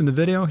you're watching the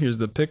video, here's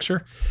the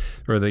picture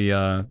or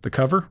the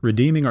cover,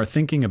 Redeeming Our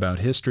Thinking About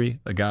History,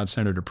 A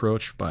God-Centered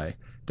Approach by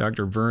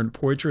Dr. Vern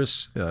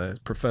Poythress,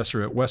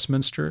 professor at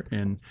Westminster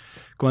in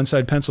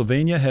Glenside,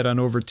 Pennsylvania. Head on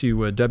over to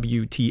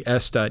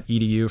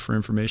wts.edu for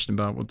information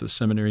about what the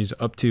seminary's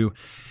up to.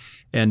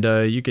 And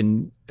you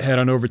can head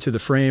on over to the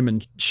Frame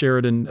and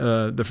Sheridan,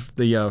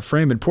 the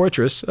Frame and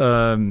Poythress.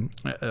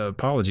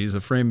 Apologies, the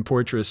Frame and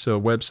Poythress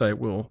website.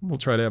 We'll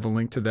try to have a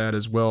link to that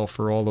as well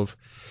for all of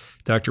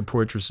Dr.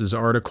 Poythress's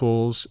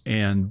articles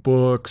and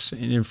books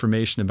and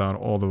information about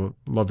all the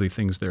lovely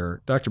things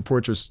there. Dr.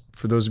 Poythress,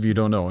 for those of you who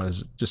don't know,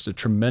 has just a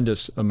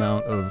tremendous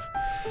amount of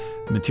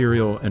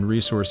material and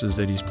resources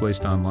that he's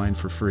placed online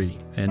for free.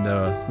 And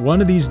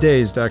one of these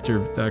days, Dr.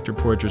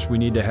 Poythress, we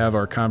need to have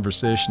our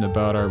conversation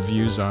about our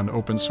views on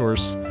open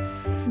source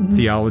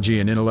theology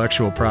and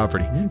intellectual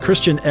property,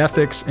 Christian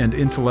ethics and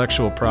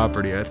intellectual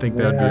property. I think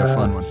that'd be a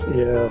fun one.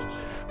 Yes.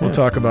 We'll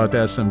talk about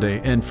that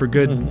someday. And for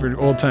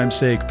old time's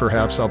sake,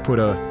 perhaps I'll put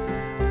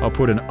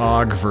an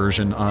OGG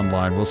version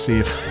online. We'll see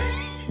if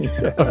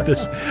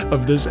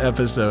of this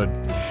episode.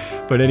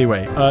 But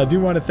anyway, I do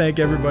want to thank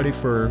everybody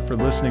for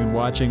listening and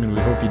watching, and we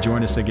hope you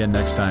join us again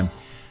next time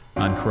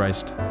on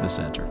Christ the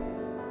Center.